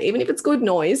given day, even if it's good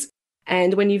noise.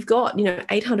 And when you've got,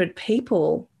 800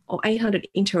 people or 800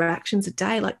 interactions a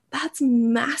day, like, that's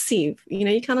massive.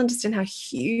 You can't understand how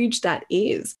huge that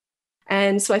is.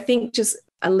 And so I think just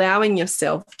allowing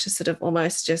yourself to sort of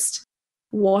almost just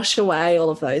wash away all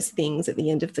of those things at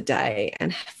the end of the day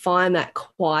and find that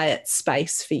quiet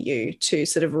space for you to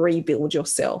sort of rebuild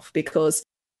yourself. Because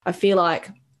I feel like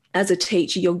as a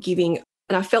teacher, you're giving,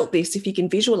 and I felt this, if you can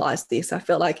visualize this, I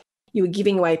felt like you were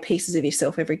giving away pieces of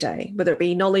yourself every day, whether it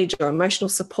be knowledge or emotional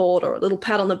support or a little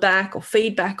pat on the back or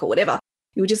feedback or whatever.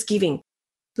 You were just giving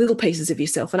little pieces of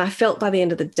yourself. And I felt by the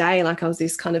end of the day like I was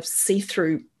this kind of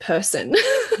see-through person.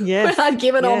 Yes. I'd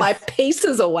given all my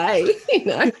pieces away,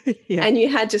 Yeah. And you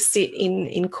had to sit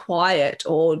in quiet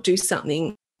or do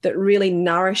something that really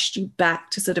nourished you back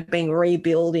to sort of being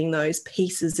rebuilding those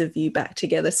pieces of you back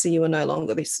together, so you were no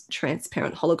longer this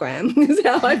transparent hologram is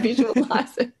how I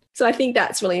visualize it. So I think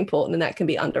that's really important, and that can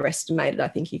be underestimated, I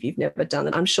think, if you've never done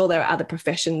it. I'm sure there are other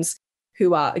professions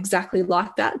who are exactly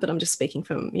like that, but I'm just speaking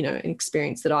from, an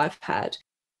experience that I've had.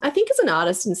 I think as an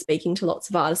artist and speaking to lots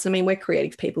of artists, we're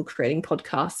creative people creating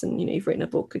podcasts and, you've written a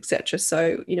book, etc.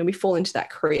 So, we fall into that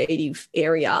creative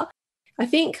area. I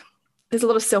think there's a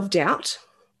lot of self-doubt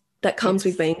that comes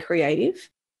with being creative.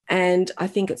 And I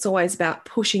think it's always about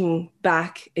pushing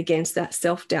back against that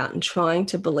self-doubt and trying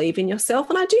to believe in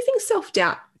yourself. And I do think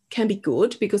self-doubt can be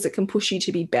good because it can push you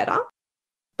to be better.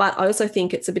 But I also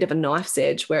think it's a bit of a knife's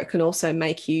edge where it can also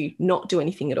make you not do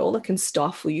anything at all. It can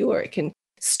stifle you, or it can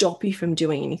stop you from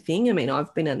doing anything.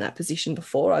 I've been in that position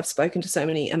before. I've spoken to so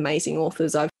many amazing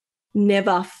authors. I've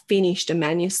never finished a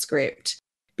manuscript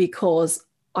because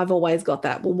I've always got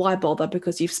that, well, why bother?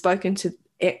 Because you've spoken to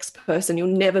X person, you'll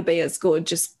never be as good.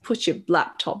 Just put your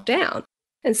laptop down.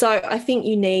 And so I think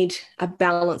you need a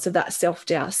balance of that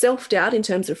self-doubt in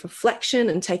terms of reflection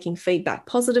and taking feedback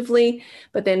positively,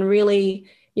 but then really,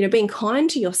 being kind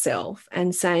to yourself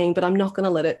and saying, but I'm not going to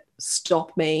let it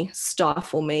stop me,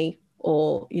 stifle me,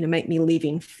 or, make me live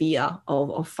in fear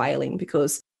of failing,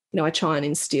 because I try and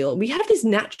instill. We have this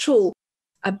natural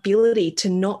ability to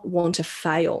not want to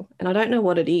fail. And I don't know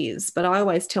what it is, but I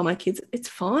always tell my kids, it's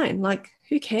fine. Like,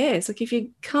 who cares? Like, if you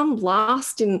come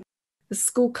last in the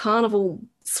school carnival,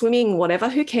 swimming, whatever,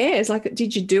 who cares? Like,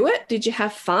 did you do it? Did you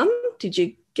have fun? Did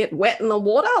you get wet in the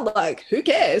water? Like, who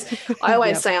cares? I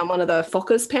always say I'm one of the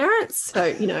Fockers parents.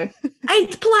 So,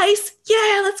 8th place.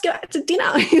 Yeah, let's go out to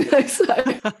dinner.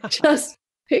 So just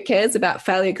who cares about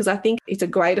failure? Because I think it's a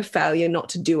greater failure not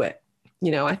to do it.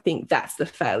 I think that's the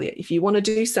failure. If you want to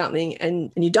do something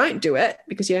and you don't do it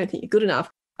because you don't think you're good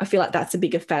enough, I feel like that's a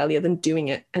bigger failure than doing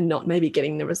it and not maybe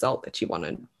getting the result that you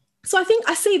wanted. So I think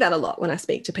I see that a lot when I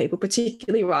speak to people,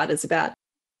 particularly writers, about,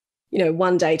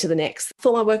 one day to the next.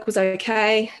 Thought my work was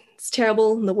okay. It's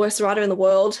terrible. I'm the worst writer in the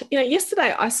world.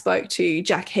 Yesterday I spoke to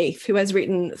Jack Heath, who has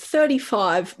written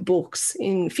 35 books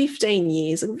in 15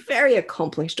 years, a very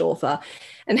accomplished author.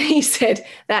 And he said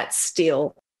that's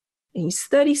still in his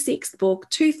 36th book,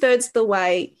 2/3 of the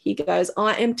way, he goes,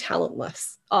 I am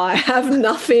talentless. I have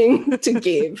nothing to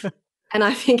give. And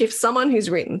I think if someone who's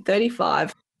written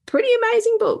 35 pretty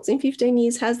amazing books in 15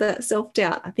 years has that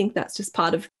self-doubt, I think that's just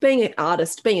part of being an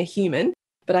artist, being a human.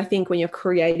 But I think when you're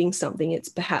creating something, it's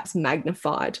perhaps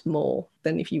magnified more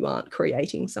than if you aren't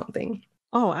creating something.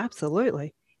 Oh,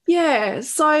 absolutely. Yeah.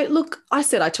 So look, I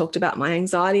said I talked about my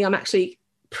anxiety. I'm actually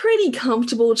pretty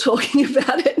comfortable talking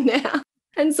about it now.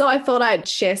 And so I thought I'd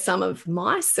share some of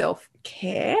my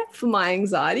self-care for my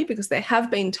anxiety, because there have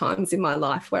been times in my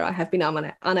life where I have been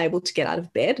unable to get out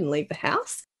of bed and leave the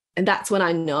house. And that's when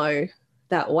I know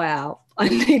that, wow, I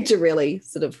need to really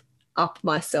sort of up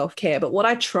my self-care. But what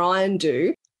I try and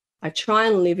do, I try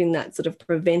and live in that sort of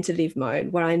preventative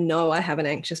mode where I know I have an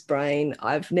anxious brain.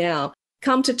 I've now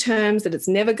come to terms that it's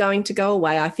never going to go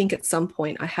away. I think at some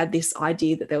point I had this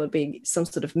idea that there would be some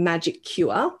sort of magic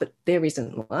cure, but there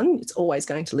isn't one. It's always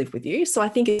going to live with you. So I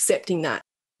think accepting that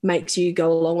makes you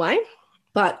go a long way.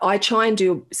 But I try and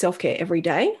do self-care every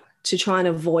day to try and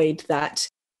avoid that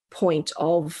point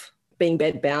of being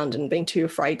bedbound and being too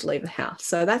afraid to leave the house.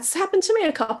 So that's happened to me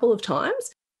a couple of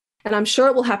times, and I'm sure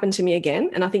it will happen to me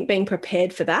again. And I think being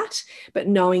prepared for that, but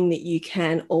knowing that you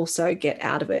can also get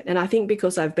out of it. And I think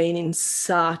because I've been in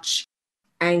such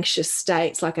anxious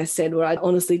states, like I said, where I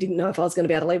honestly didn't know if I was going to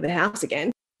be able to leave the house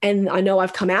again, and I know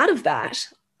I've come out of that,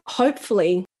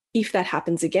 hopefully if that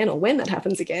happens again, or when that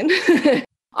happens again,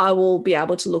 I will be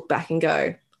able to look back and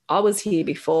go, I was here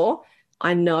before.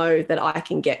 I know that I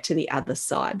can get to the other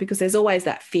side, because there's always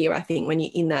that fear, I think, when you're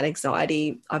in that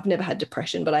anxiety. I've never had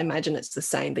depression, but I imagine it's the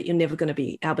same, that you're never going to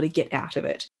be able to get out of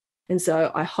it. And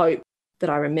so I hope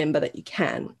that I remember that you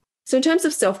can. So in terms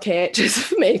of self-care, just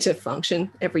for me to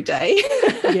function every day,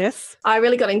 yes, I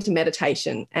really got into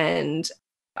meditation. And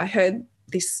I heard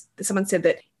this, someone said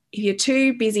that if you're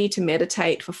too busy to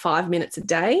meditate for 5 minutes a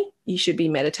day, you should be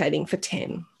meditating for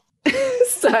 10.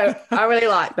 So I really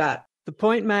like that. The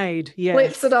point made, yes.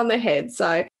 Flips it on the head.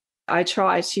 So I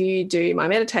try to do my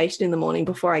meditation in the morning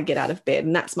before I get out of bed.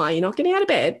 And that's you're not getting out of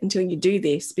bed until you do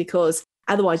this, because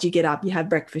otherwise you get up, you have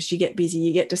breakfast, you get busy,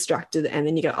 you get distracted, and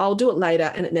then you go, I'll do it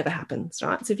later, and it never happens,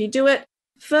 right? So if you do it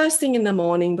first thing in the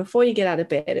morning before you get out of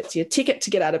bed, it's your ticket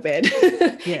to get out of bed.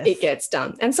 Yes. It gets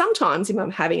done. And sometimes if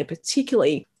I'm having a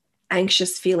particularly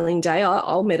anxious feeling day,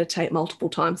 I'll meditate multiple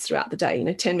times throughout the day,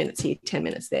 10 minutes here, 10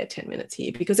 minutes there, 10 minutes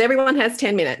here, because everyone has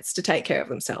 10 minutes to take care of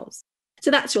themselves.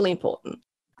 So that's really important.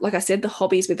 Like I said, the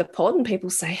hobbies with the pod, and people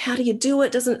say, how do you do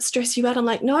it? Doesn't it stress you out? I'm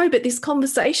like, no, but this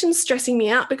conversation's stressing me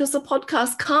out because the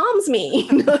podcast calms me.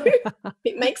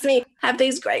 It makes me have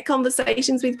these great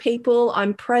conversations with people.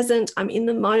 I'm present. I'm in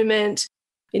the moment.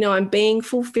 I'm being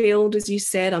fulfilled, as you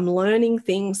said. I'm learning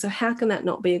things. So how can that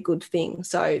not be a good thing?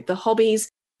 So the hobbies.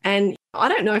 And I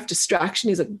don't know if distraction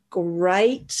is a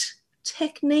great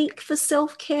technique for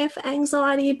self-care for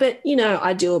anxiety, but,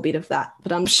 I do a bit of that.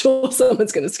 But I'm sure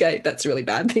someone's going to say that's a really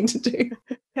bad thing to do.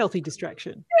 Healthy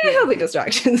distraction. Yeah, healthy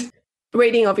distractions.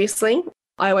 Reading, obviously,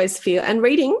 I always feel, and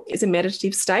reading is a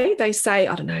meditative state. They say,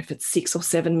 I don't know if it's 6 or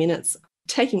 7 minutes,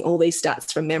 taking all these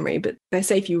stats from memory, but they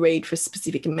say if you read for a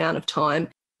specific amount of time,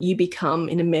 you become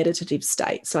in a meditative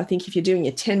state. So I think if you're doing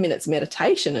your 10 minutes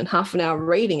meditation and half an hour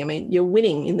reading, you're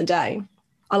winning in the day.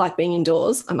 I like being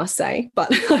indoors, I must say,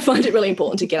 but I find it really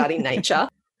important to get out in nature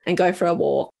and go for a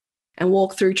walk and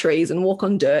walk through trees and walk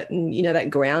on dirt, and,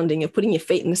 that grounding of putting your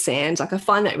feet in the sand. Like, I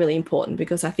find that really important,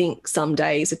 because I think some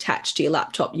days attached to your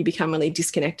laptop, you become really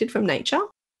disconnected from nature.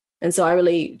 And so I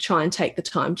really try and take the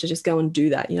time to just go and do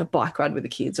that, bike ride with the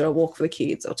kids, or a walk for the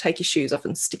kids, or take your shoes off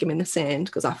and stick them in the sand,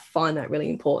 because I find that really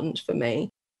important for me.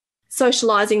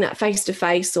 Socialising, that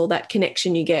face-to-face, or that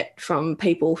connection you get from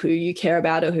people who you care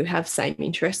about or who have same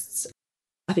interests,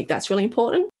 I think that's really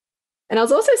important. And I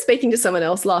was also speaking to someone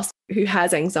else last who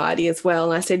has anxiety as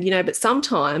well. And I said, but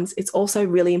sometimes it's also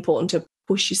really important to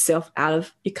push yourself out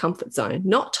of your comfort zone.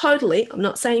 Not totally. I'm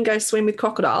not saying go swim with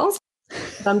crocodiles.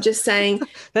 But I'm just saying.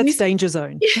 That's danger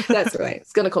zone. That's right.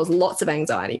 It's going to cause lots of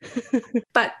anxiety.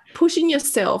 But pushing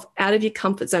yourself out of your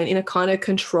comfort zone in a kind of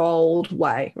controlled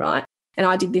way, right? And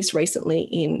I did this recently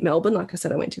in Melbourne. Like I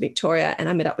said, I went to Victoria and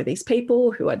I met up with these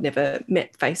people who I'd never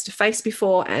met face to face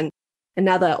before. And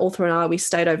another author and I, we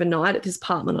stayed overnight at this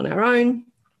apartment on our own.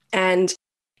 And,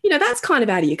 that's kind of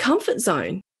out of your comfort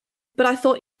zone. But I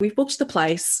thought, we booked the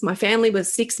place. My family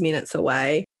was 6 minutes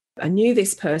away. I knew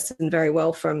this person very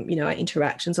well from, our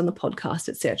interactions on the podcast,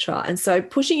 etc. And so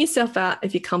pushing yourself out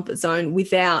of your comfort zone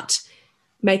without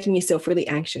making yourself really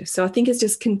anxious. So I think it's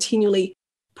just continually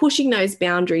pushing those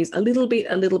boundaries a little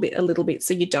bit,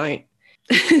 so you don't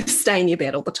stay in your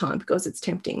bed all the time because it's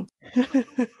tempting.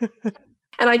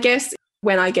 And I guess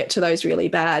when I get to those really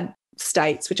bad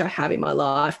states, which I have in my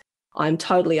life, I'm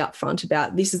totally upfront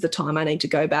about this is the time I need to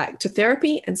go back to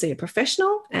therapy and see a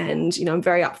professional. And, I'm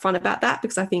very upfront about that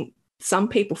because I think some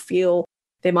people feel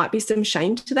there might be some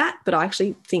shame to that, but I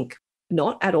actually think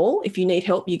not at all. If you need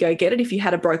help, you go get it. If you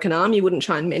had a broken arm, you wouldn't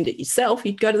try and mend it yourself.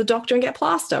 You'd go to the doctor and get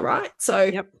plaster, right? So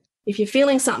If you're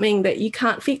feeling something that you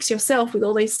can't fix yourself with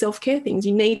all these self-care things,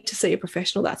 you need to see a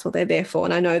professional. That's what they're there for.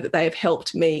 And I know that they have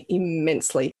helped me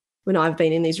immensely when I've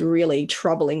been in these really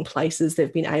troubling places.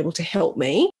 They've been able to help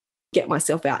me get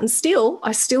myself out. And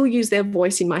I still use their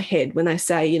voice in my head when they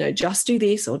say, just do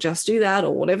this or just do that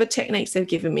or whatever techniques they've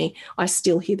given me. I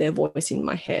still hear their voice in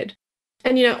my head.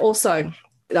 And, also,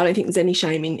 I don't think there's any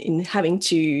shame in having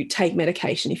to take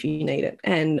medication if you need it.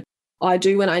 And I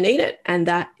do when I need it. And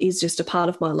that is just a part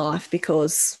of my life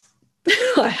because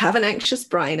I have an anxious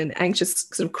brain and anxious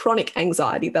sort of chronic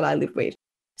anxiety that I live with.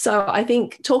 So I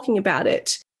think talking about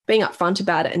it, being upfront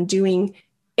about it and doing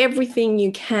everything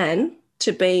you can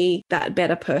to be that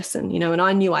better person, and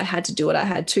I knew I had to do it. I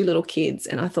had 2 little kids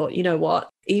and I thought, you know what,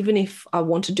 even if I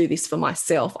want to do this for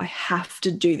myself, I have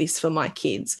to do this for my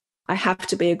kids. I have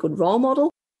to be a good role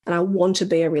model and I want to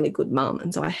be a really good mum.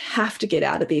 And so I have to get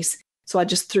out of this. So I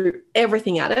just threw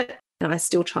everything at it and I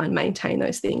still try and maintain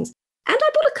those things. And I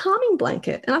bought a calming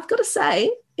blanket. And I've got to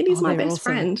say, it is my best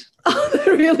friend. Oh, it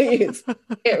really is.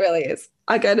 It really is.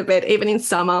 I go to bed even in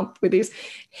summer with this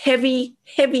heavy,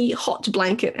 heavy, hot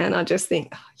blanket. And I just think,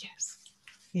 oh, yes.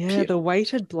 Yeah, cute. The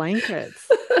weighted blankets.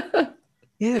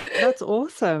 Yeah, that's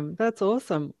awesome. That's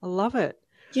awesome. I love it.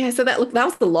 Yeah, so that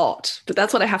was a lot, but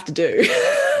that's what I have to do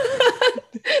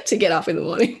to get up in the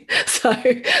morning. So,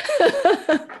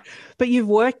 but you've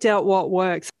worked out what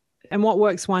works. And what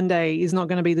works one day is not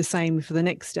going to be the same for the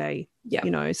next day.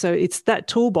 Yeah. So it's that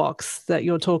toolbox that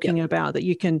you're talking about that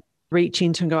you can reach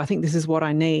into and go, I think this is what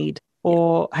I need.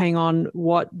 Or hang on,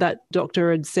 what that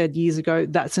doctor had said years ago,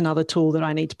 that's another tool that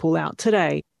I need to pull out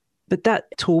today. But that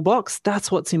toolbox,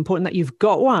 that's what's important, that you've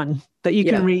got one, that you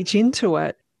can reach into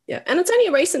it. Yeah. And it's only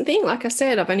a recent thing. Like I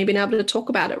said, I've only been able to talk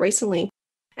about it recently.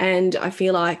 And I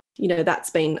feel like,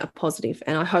 that's been a positive.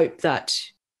 And I hope that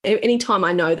anytime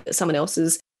I know that someone else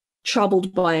is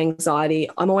troubled by anxiety,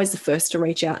 I'm always the first to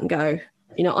reach out and go,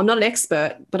 I'm not an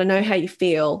expert, but I know how you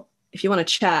feel. If you want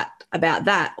to chat about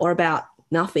that or about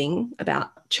nothing,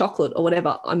 about chocolate or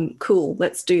whatever, I'm cool.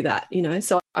 Let's do that,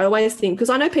 So I always think,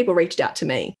 because I know people reached out to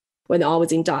me when I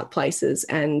was in dark places,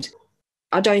 and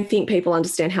I don't think people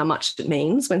understand how much it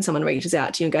means when someone reaches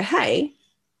out to you and go, hey,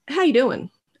 how you doing?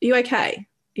 Are you okay?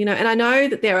 And I know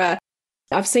that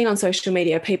I've seen on social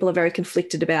media, people are very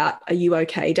conflicted about Are You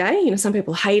Okay Day. Some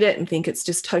people hate it and think it's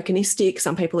just tokenistic.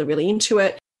 Some people are really into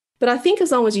it. But I think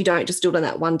as long as you don't just do it on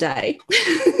that one day,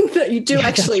 that you do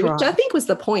actually, which I think was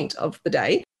the point of the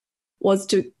day, was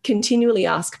to continually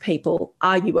ask people,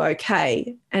 are you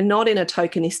okay? And not in a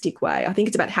tokenistic way. I think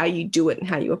it's about how you do it and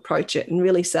how you approach it and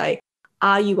really say,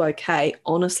 are you okay?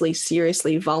 Honestly,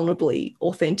 seriously, vulnerably,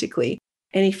 authentically.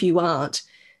 And if you aren't,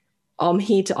 I'm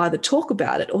here to either talk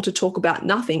about it or to talk about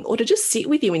nothing or to just sit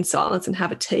with you in silence and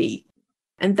have a tea.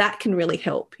 And that can really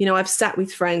help. I've sat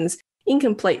with friends in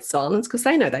complete silence because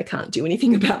they know they can't do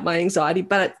anything about my anxiety,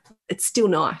 but it's still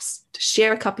nice to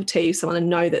share a cup of tea with someone and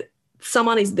know that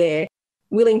someone is there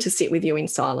willing to sit with you in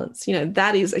silence.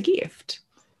 That is a gift.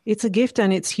 It's a gift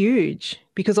and it's huge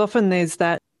because often there's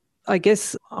that, I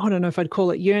guess, I don't know if I'd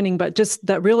call it yearning, but just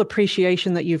that real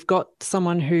appreciation that you've got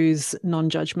someone who's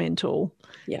non-judgmental,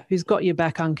 who's got your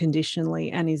back unconditionally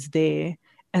and is there.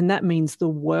 And that means the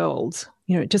world.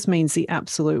 It just means the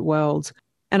absolute world.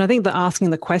 And I think that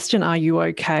asking the question, are you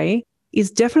okay, is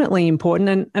definitely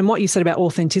important. And what you said about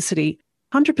authenticity,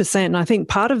 100%. And I think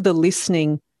part of the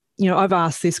listening, I've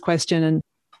asked this question and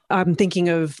I'm thinking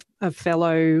of a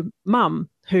fellow mum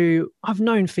who I've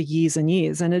known for years and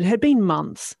years, and it had been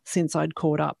months since I'd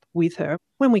caught up with her.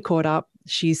 When we caught up,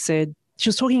 she said she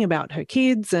was talking about her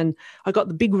kids, and I got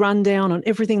the big rundown on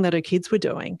everything that her kids were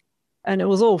doing, and it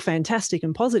was all fantastic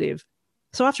and positive.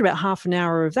 So after about half an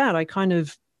hour of that, I kind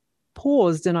of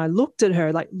paused and I looked at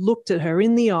her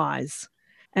in the eyes,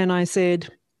 and I said,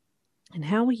 "And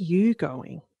how are you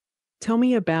going? Tell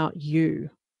me about you."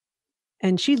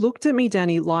 And she looked at me,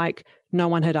 Danny, like no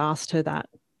one had asked her that.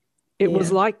 It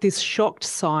was like this shocked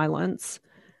silence.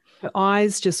 Her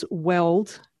eyes just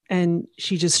welled and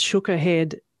she just shook her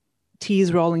head,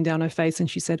 tears rolling down her face, and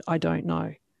she said, "I don't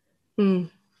know."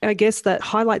 I guess that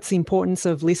highlights the importance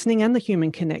of listening and the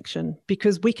human connection,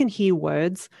 because we can hear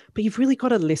words, but you've really got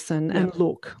to listen and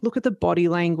look at the body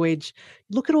language,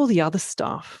 look at all the other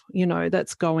stuff,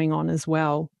 that's going on as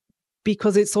well.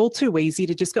 Because it's all too easy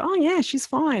to just go, "Oh yeah, she's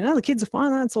fine. Oh, the kids are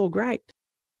fine. That's all great."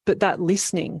 But that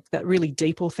listening, that really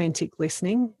deep, authentic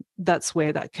listening, that's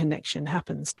where that connection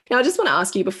happens. Now, I just want to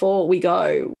ask you before we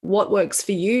go, what works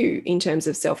for you in terms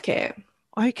of self-care?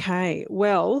 Okay,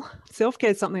 well, self-care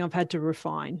is something I've had to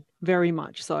refine very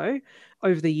much so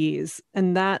over the years.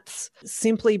 And that's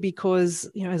simply because,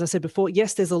 as I said before,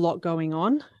 yes, there's a lot going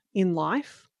on in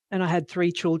life. And I had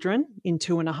 3 children in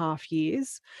 2.5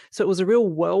 years. So it was a real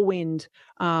whirlwind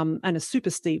and a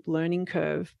super steep learning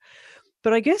curve.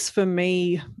 But I guess for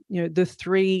me, the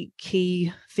 3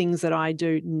 key things that I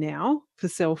do now for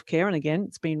self-care, and again,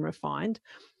 it's been refined.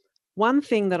 One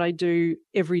thing that I do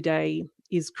every day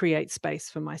is create space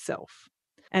for myself.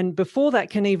 And before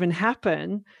that can even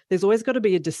happen, there's always got to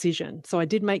be a decision. So I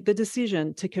did make the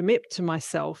decision to commit to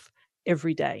myself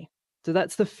every day. So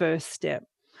that's the first step.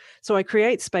 So I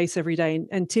create space every day,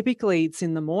 and typically it's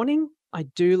in the morning. I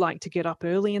do like to get up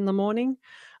early in the morning,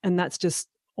 and that's just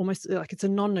almost like it's a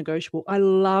non-negotiable. I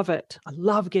love it. I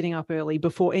love getting up early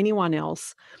before anyone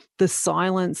else. The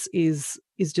silence is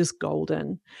just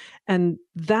golden. And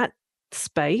that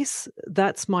space,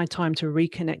 that's my time to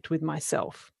reconnect with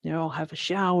myself. I'll have a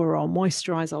shower, I'll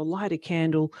moisturize, I'll light a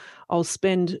candle, I'll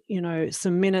spend,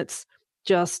 some minutes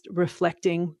just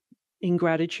reflecting in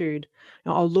gratitude.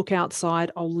 I'll look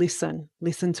outside, I'll listen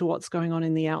to what's going on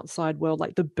in the outside world,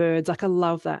 like the birds, I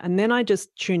love that. And then I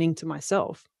just tune into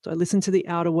myself. So I listen to the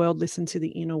outer world, listen to the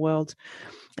inner world.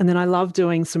 And then I love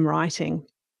doing some writing.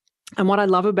 And what I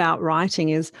love about writing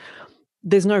is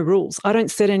there's no rules. I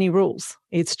don't set any rules.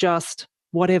 It's just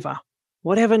whatever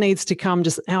needs to come,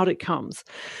 just out it comes.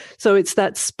 So it's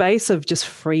that space of just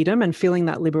freedom and feeling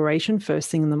that liberation first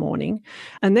thing in the morning.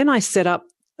 And then I set up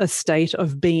a state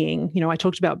of being. I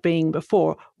talked about being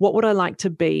before. What would I like to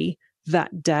be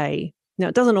that day? Now,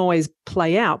 it doesn't always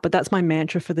play out, but that's my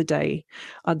mantra for the day.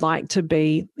 I'd like to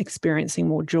be experiencing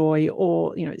more joy,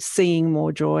 or, seeing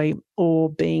more joy, or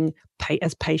being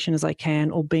as patient as I can,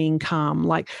 or being calm.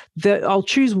 I'll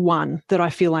choose one that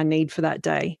I feel I need for that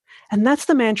day. And that's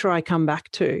the mantra I come back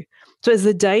to. So as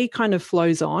the day kind of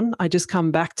flows on, I just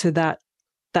come back to that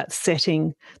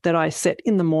setting that I set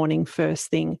in the morning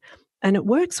first thing. And it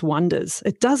works wonders.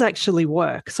 It does actually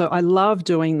work. So I love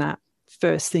doing that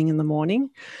first thing in the morning.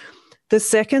 The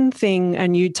second thing,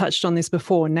 and you touched on this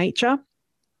before, nature.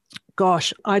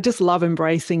 Gosh, I just love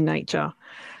embracing nature.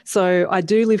 So I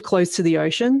do live close to the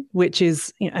ocean, which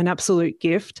is an absolute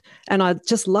gift. And I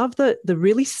just love the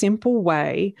really simple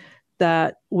way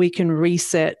that we can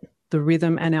reset the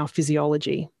rhythm and our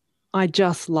physiology. I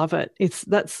just love it.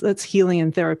 That's healing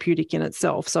and therapeutic in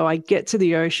itself. So I get to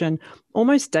the ocean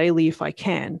almost daily if I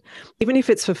can, even if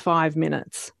it's for 5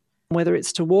 minutes, whether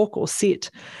it's to walk or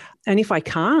sit. And if I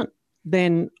can't,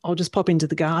 then I'll just pop into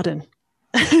the garden.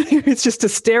 It's just to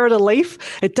stare at a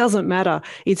leaf. It doesn't matter.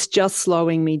 It's just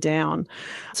slowing me down.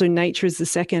 So nature is the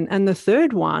second. And the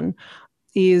third one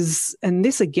is, and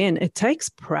this again, it takes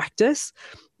practice,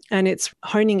 and it's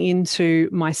honing into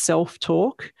my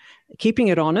self-talk, keeping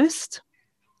it honest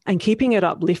and keeping it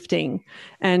uplifting.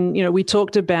 And, we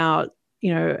talked about,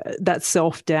 that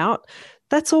self-doubt.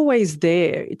 That's always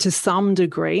there to some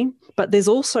degree, but there's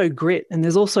also grit and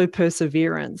there's also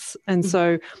perseverance. And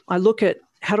so I look at,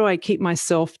 how do I keep my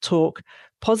self-talk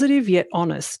positive yet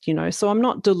honest, So I'm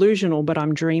not delusional, but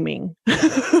I'm dreaming.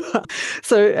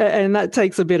 So, and that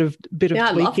takes a bit of tweaking.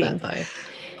 I love that though.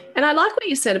 And I like what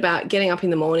you said about getting up in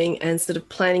the morning and sort of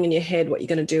planning in your head what you're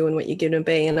going to do and what you're going to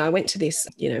be. And I went to this,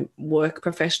 work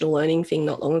professional learning thing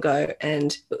not long ago,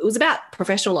 and it was about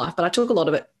professional life, but I took a lot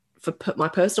of it for my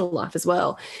personal life as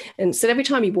well. And so every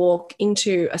time you walk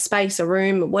into a space, a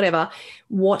room, whatever,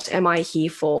 what am I here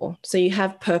for? So you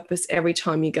have purpose every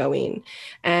time you go in.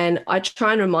 And I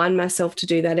try and remind myself to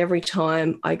do that every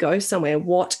time I go somewhere.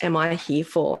 What am I here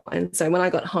for? And so when I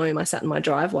got home, I sat in my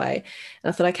driveway and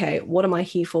I thought, okay, what am I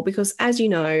here for? Because as you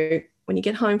know, when you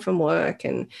get home from work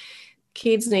and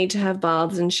kids need to have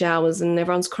baths and showers and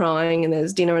everyone's crying and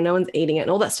there's dinner and no one's eating it and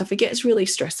all that stuff, it gets really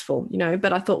stressful, you know.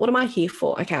 But I thought, what am I here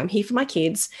for? Okay, I'm here for my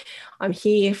kids. I'm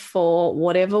here for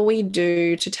whatever we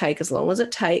do to take as long as it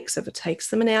takes. If it takes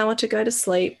them an hour to go to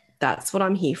sleep, that's what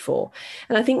I'm here for.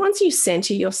 And I think once you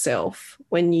center yourself,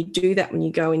 when you do that, when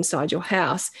you go inside your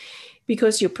house,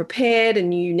 because you're prepared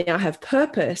and you now have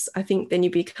purpose, I think then you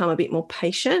become a bit more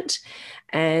patient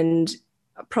and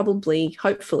probably,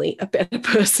 hopefully, a better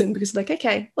person, because like,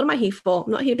 okay, what am I here for?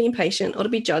 I'm not here to be impatient or to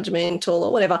be judgmental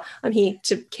or whatever. I'm here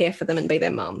to care for them and be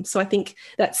their mum. So I think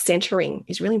that centering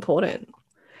is really important.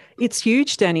 It's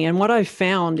huge, Danny. And what I've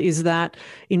found is that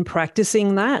in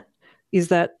practicing that is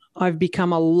that I've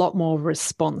become a lot more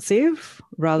responsive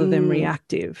rather than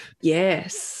reactive.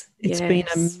 Yes. It's been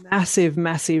a massive,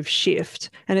 massive shift.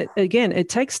 And it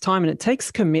takes time and it takes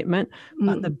commitment,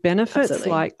 but the benefits, absolutely.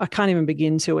 like I can't even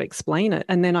begin to explain it.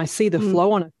 And then I see the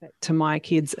flow-on effect to my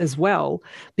kids as well,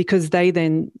 because they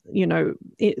then, you know,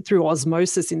 through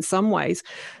osmosis in some ways,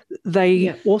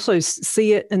 they also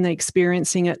see it and they're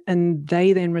experiencing it and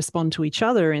they then respond to each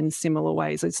other in similar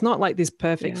ways. It's not like this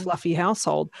perfect, fluffy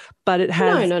household, but it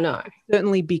has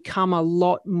certainly become a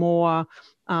lot more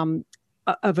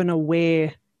of an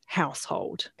aware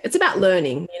household. It's about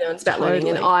learning, you know, it's about learning.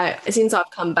 And since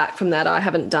I've come back from that, I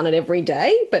haven't done it every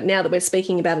day, but now that we're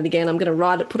speaking about it again, I'm going to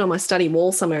write it, put it on my study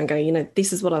wall somewhere and go, you know,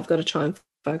 this is what I've got to try and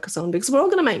focus on, because we're all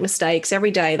going to make mistakes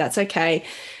every day. That's okay.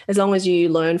 As long as you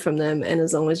learn from them and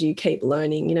as long as you keep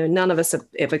learning, you know, none of us are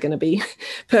ever going to be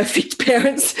perfect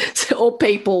parents or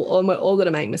people, or we're all going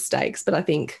to make mistakes. But I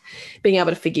think being able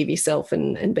to forgive yourself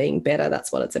and being better,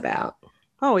 that's what it's about.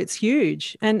 Oh, it's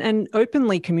huge. And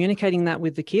openly communicating that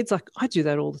with the kids. Like I do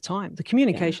that all the time. The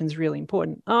communication is really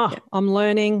important. I'm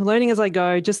learning as I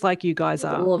go, just like you guys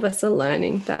are. All of us are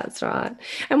learning. That's right.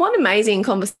 And what an amazing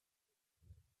conversation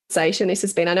this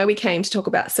has been. I know we came to talk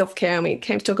about self-care and we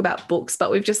came to talk about books,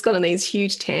 but we've just gone on these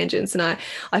huge tangents. And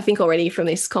I think already from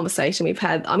this conversation we've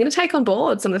had, I'm going to take on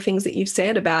board some of the things that you've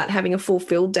said about having a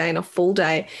fulfilled day and a full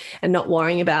day and not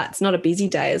worrying about, it's not a busy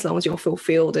day as long as you're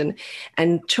fulfilled, and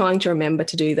trying to remember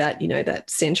to do that, you know, that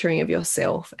centering of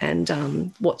yourself and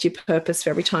what's your purpose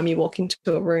for every time you walk into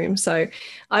a room. So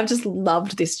I've just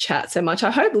loved this chat so much.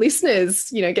 I hope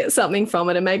listeners, you know, get something from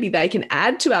it and maybe they can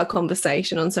add to our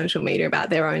conversation on social media about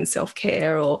their own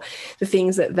self-care or the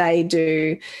things that they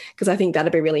do, because I think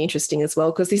that'd be really interesting as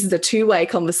well, because this is a two-way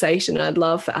conversation. I'd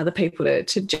love for other people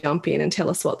to jump in and tell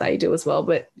us what they do as well.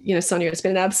 But, you know, Sonia, it's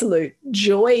been an absolute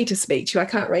joy to speak to you. I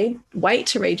can't wait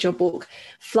to read your book,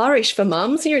 Flourish for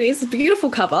Mums. Here it is, a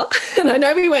beautiful cover. And I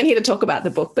know we weren't here to talk about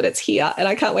the book, but it's here and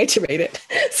I can't wait to read it.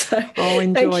 So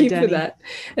enjoy, thank you Danny. for that.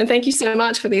 And thank you so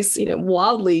much for this, you know,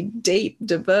 wildly deep,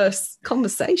 diverse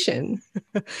conversation.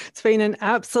 It's been an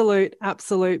absolute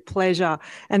pleasure.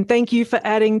 And thank you for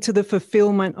adding to the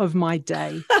fulfillment of my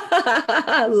day.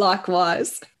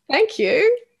 Likewise. Thank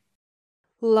you.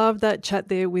 Love that chat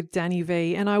there with Danny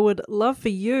V. And I would love for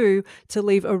you to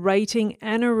leave a rating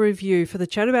and a review for the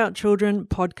Chat About Children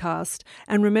podcast.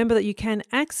 And remember that you can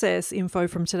access info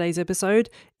from today's episode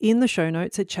in the show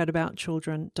notes at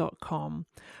chataboutchildren.com.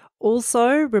 Also,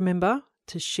 remember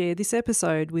to share this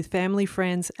episode with family,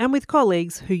 friends, and with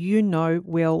colleagues who you know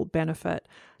will benefit.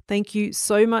 Thank you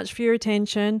so much for your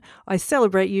attention. I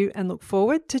celebrate you and look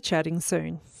forward to chatting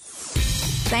soon.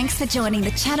 Thanks for joining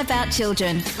the Chat About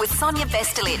Children with Sonia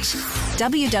Vestalich.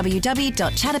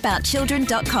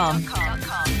 www.chataboutchildren.com.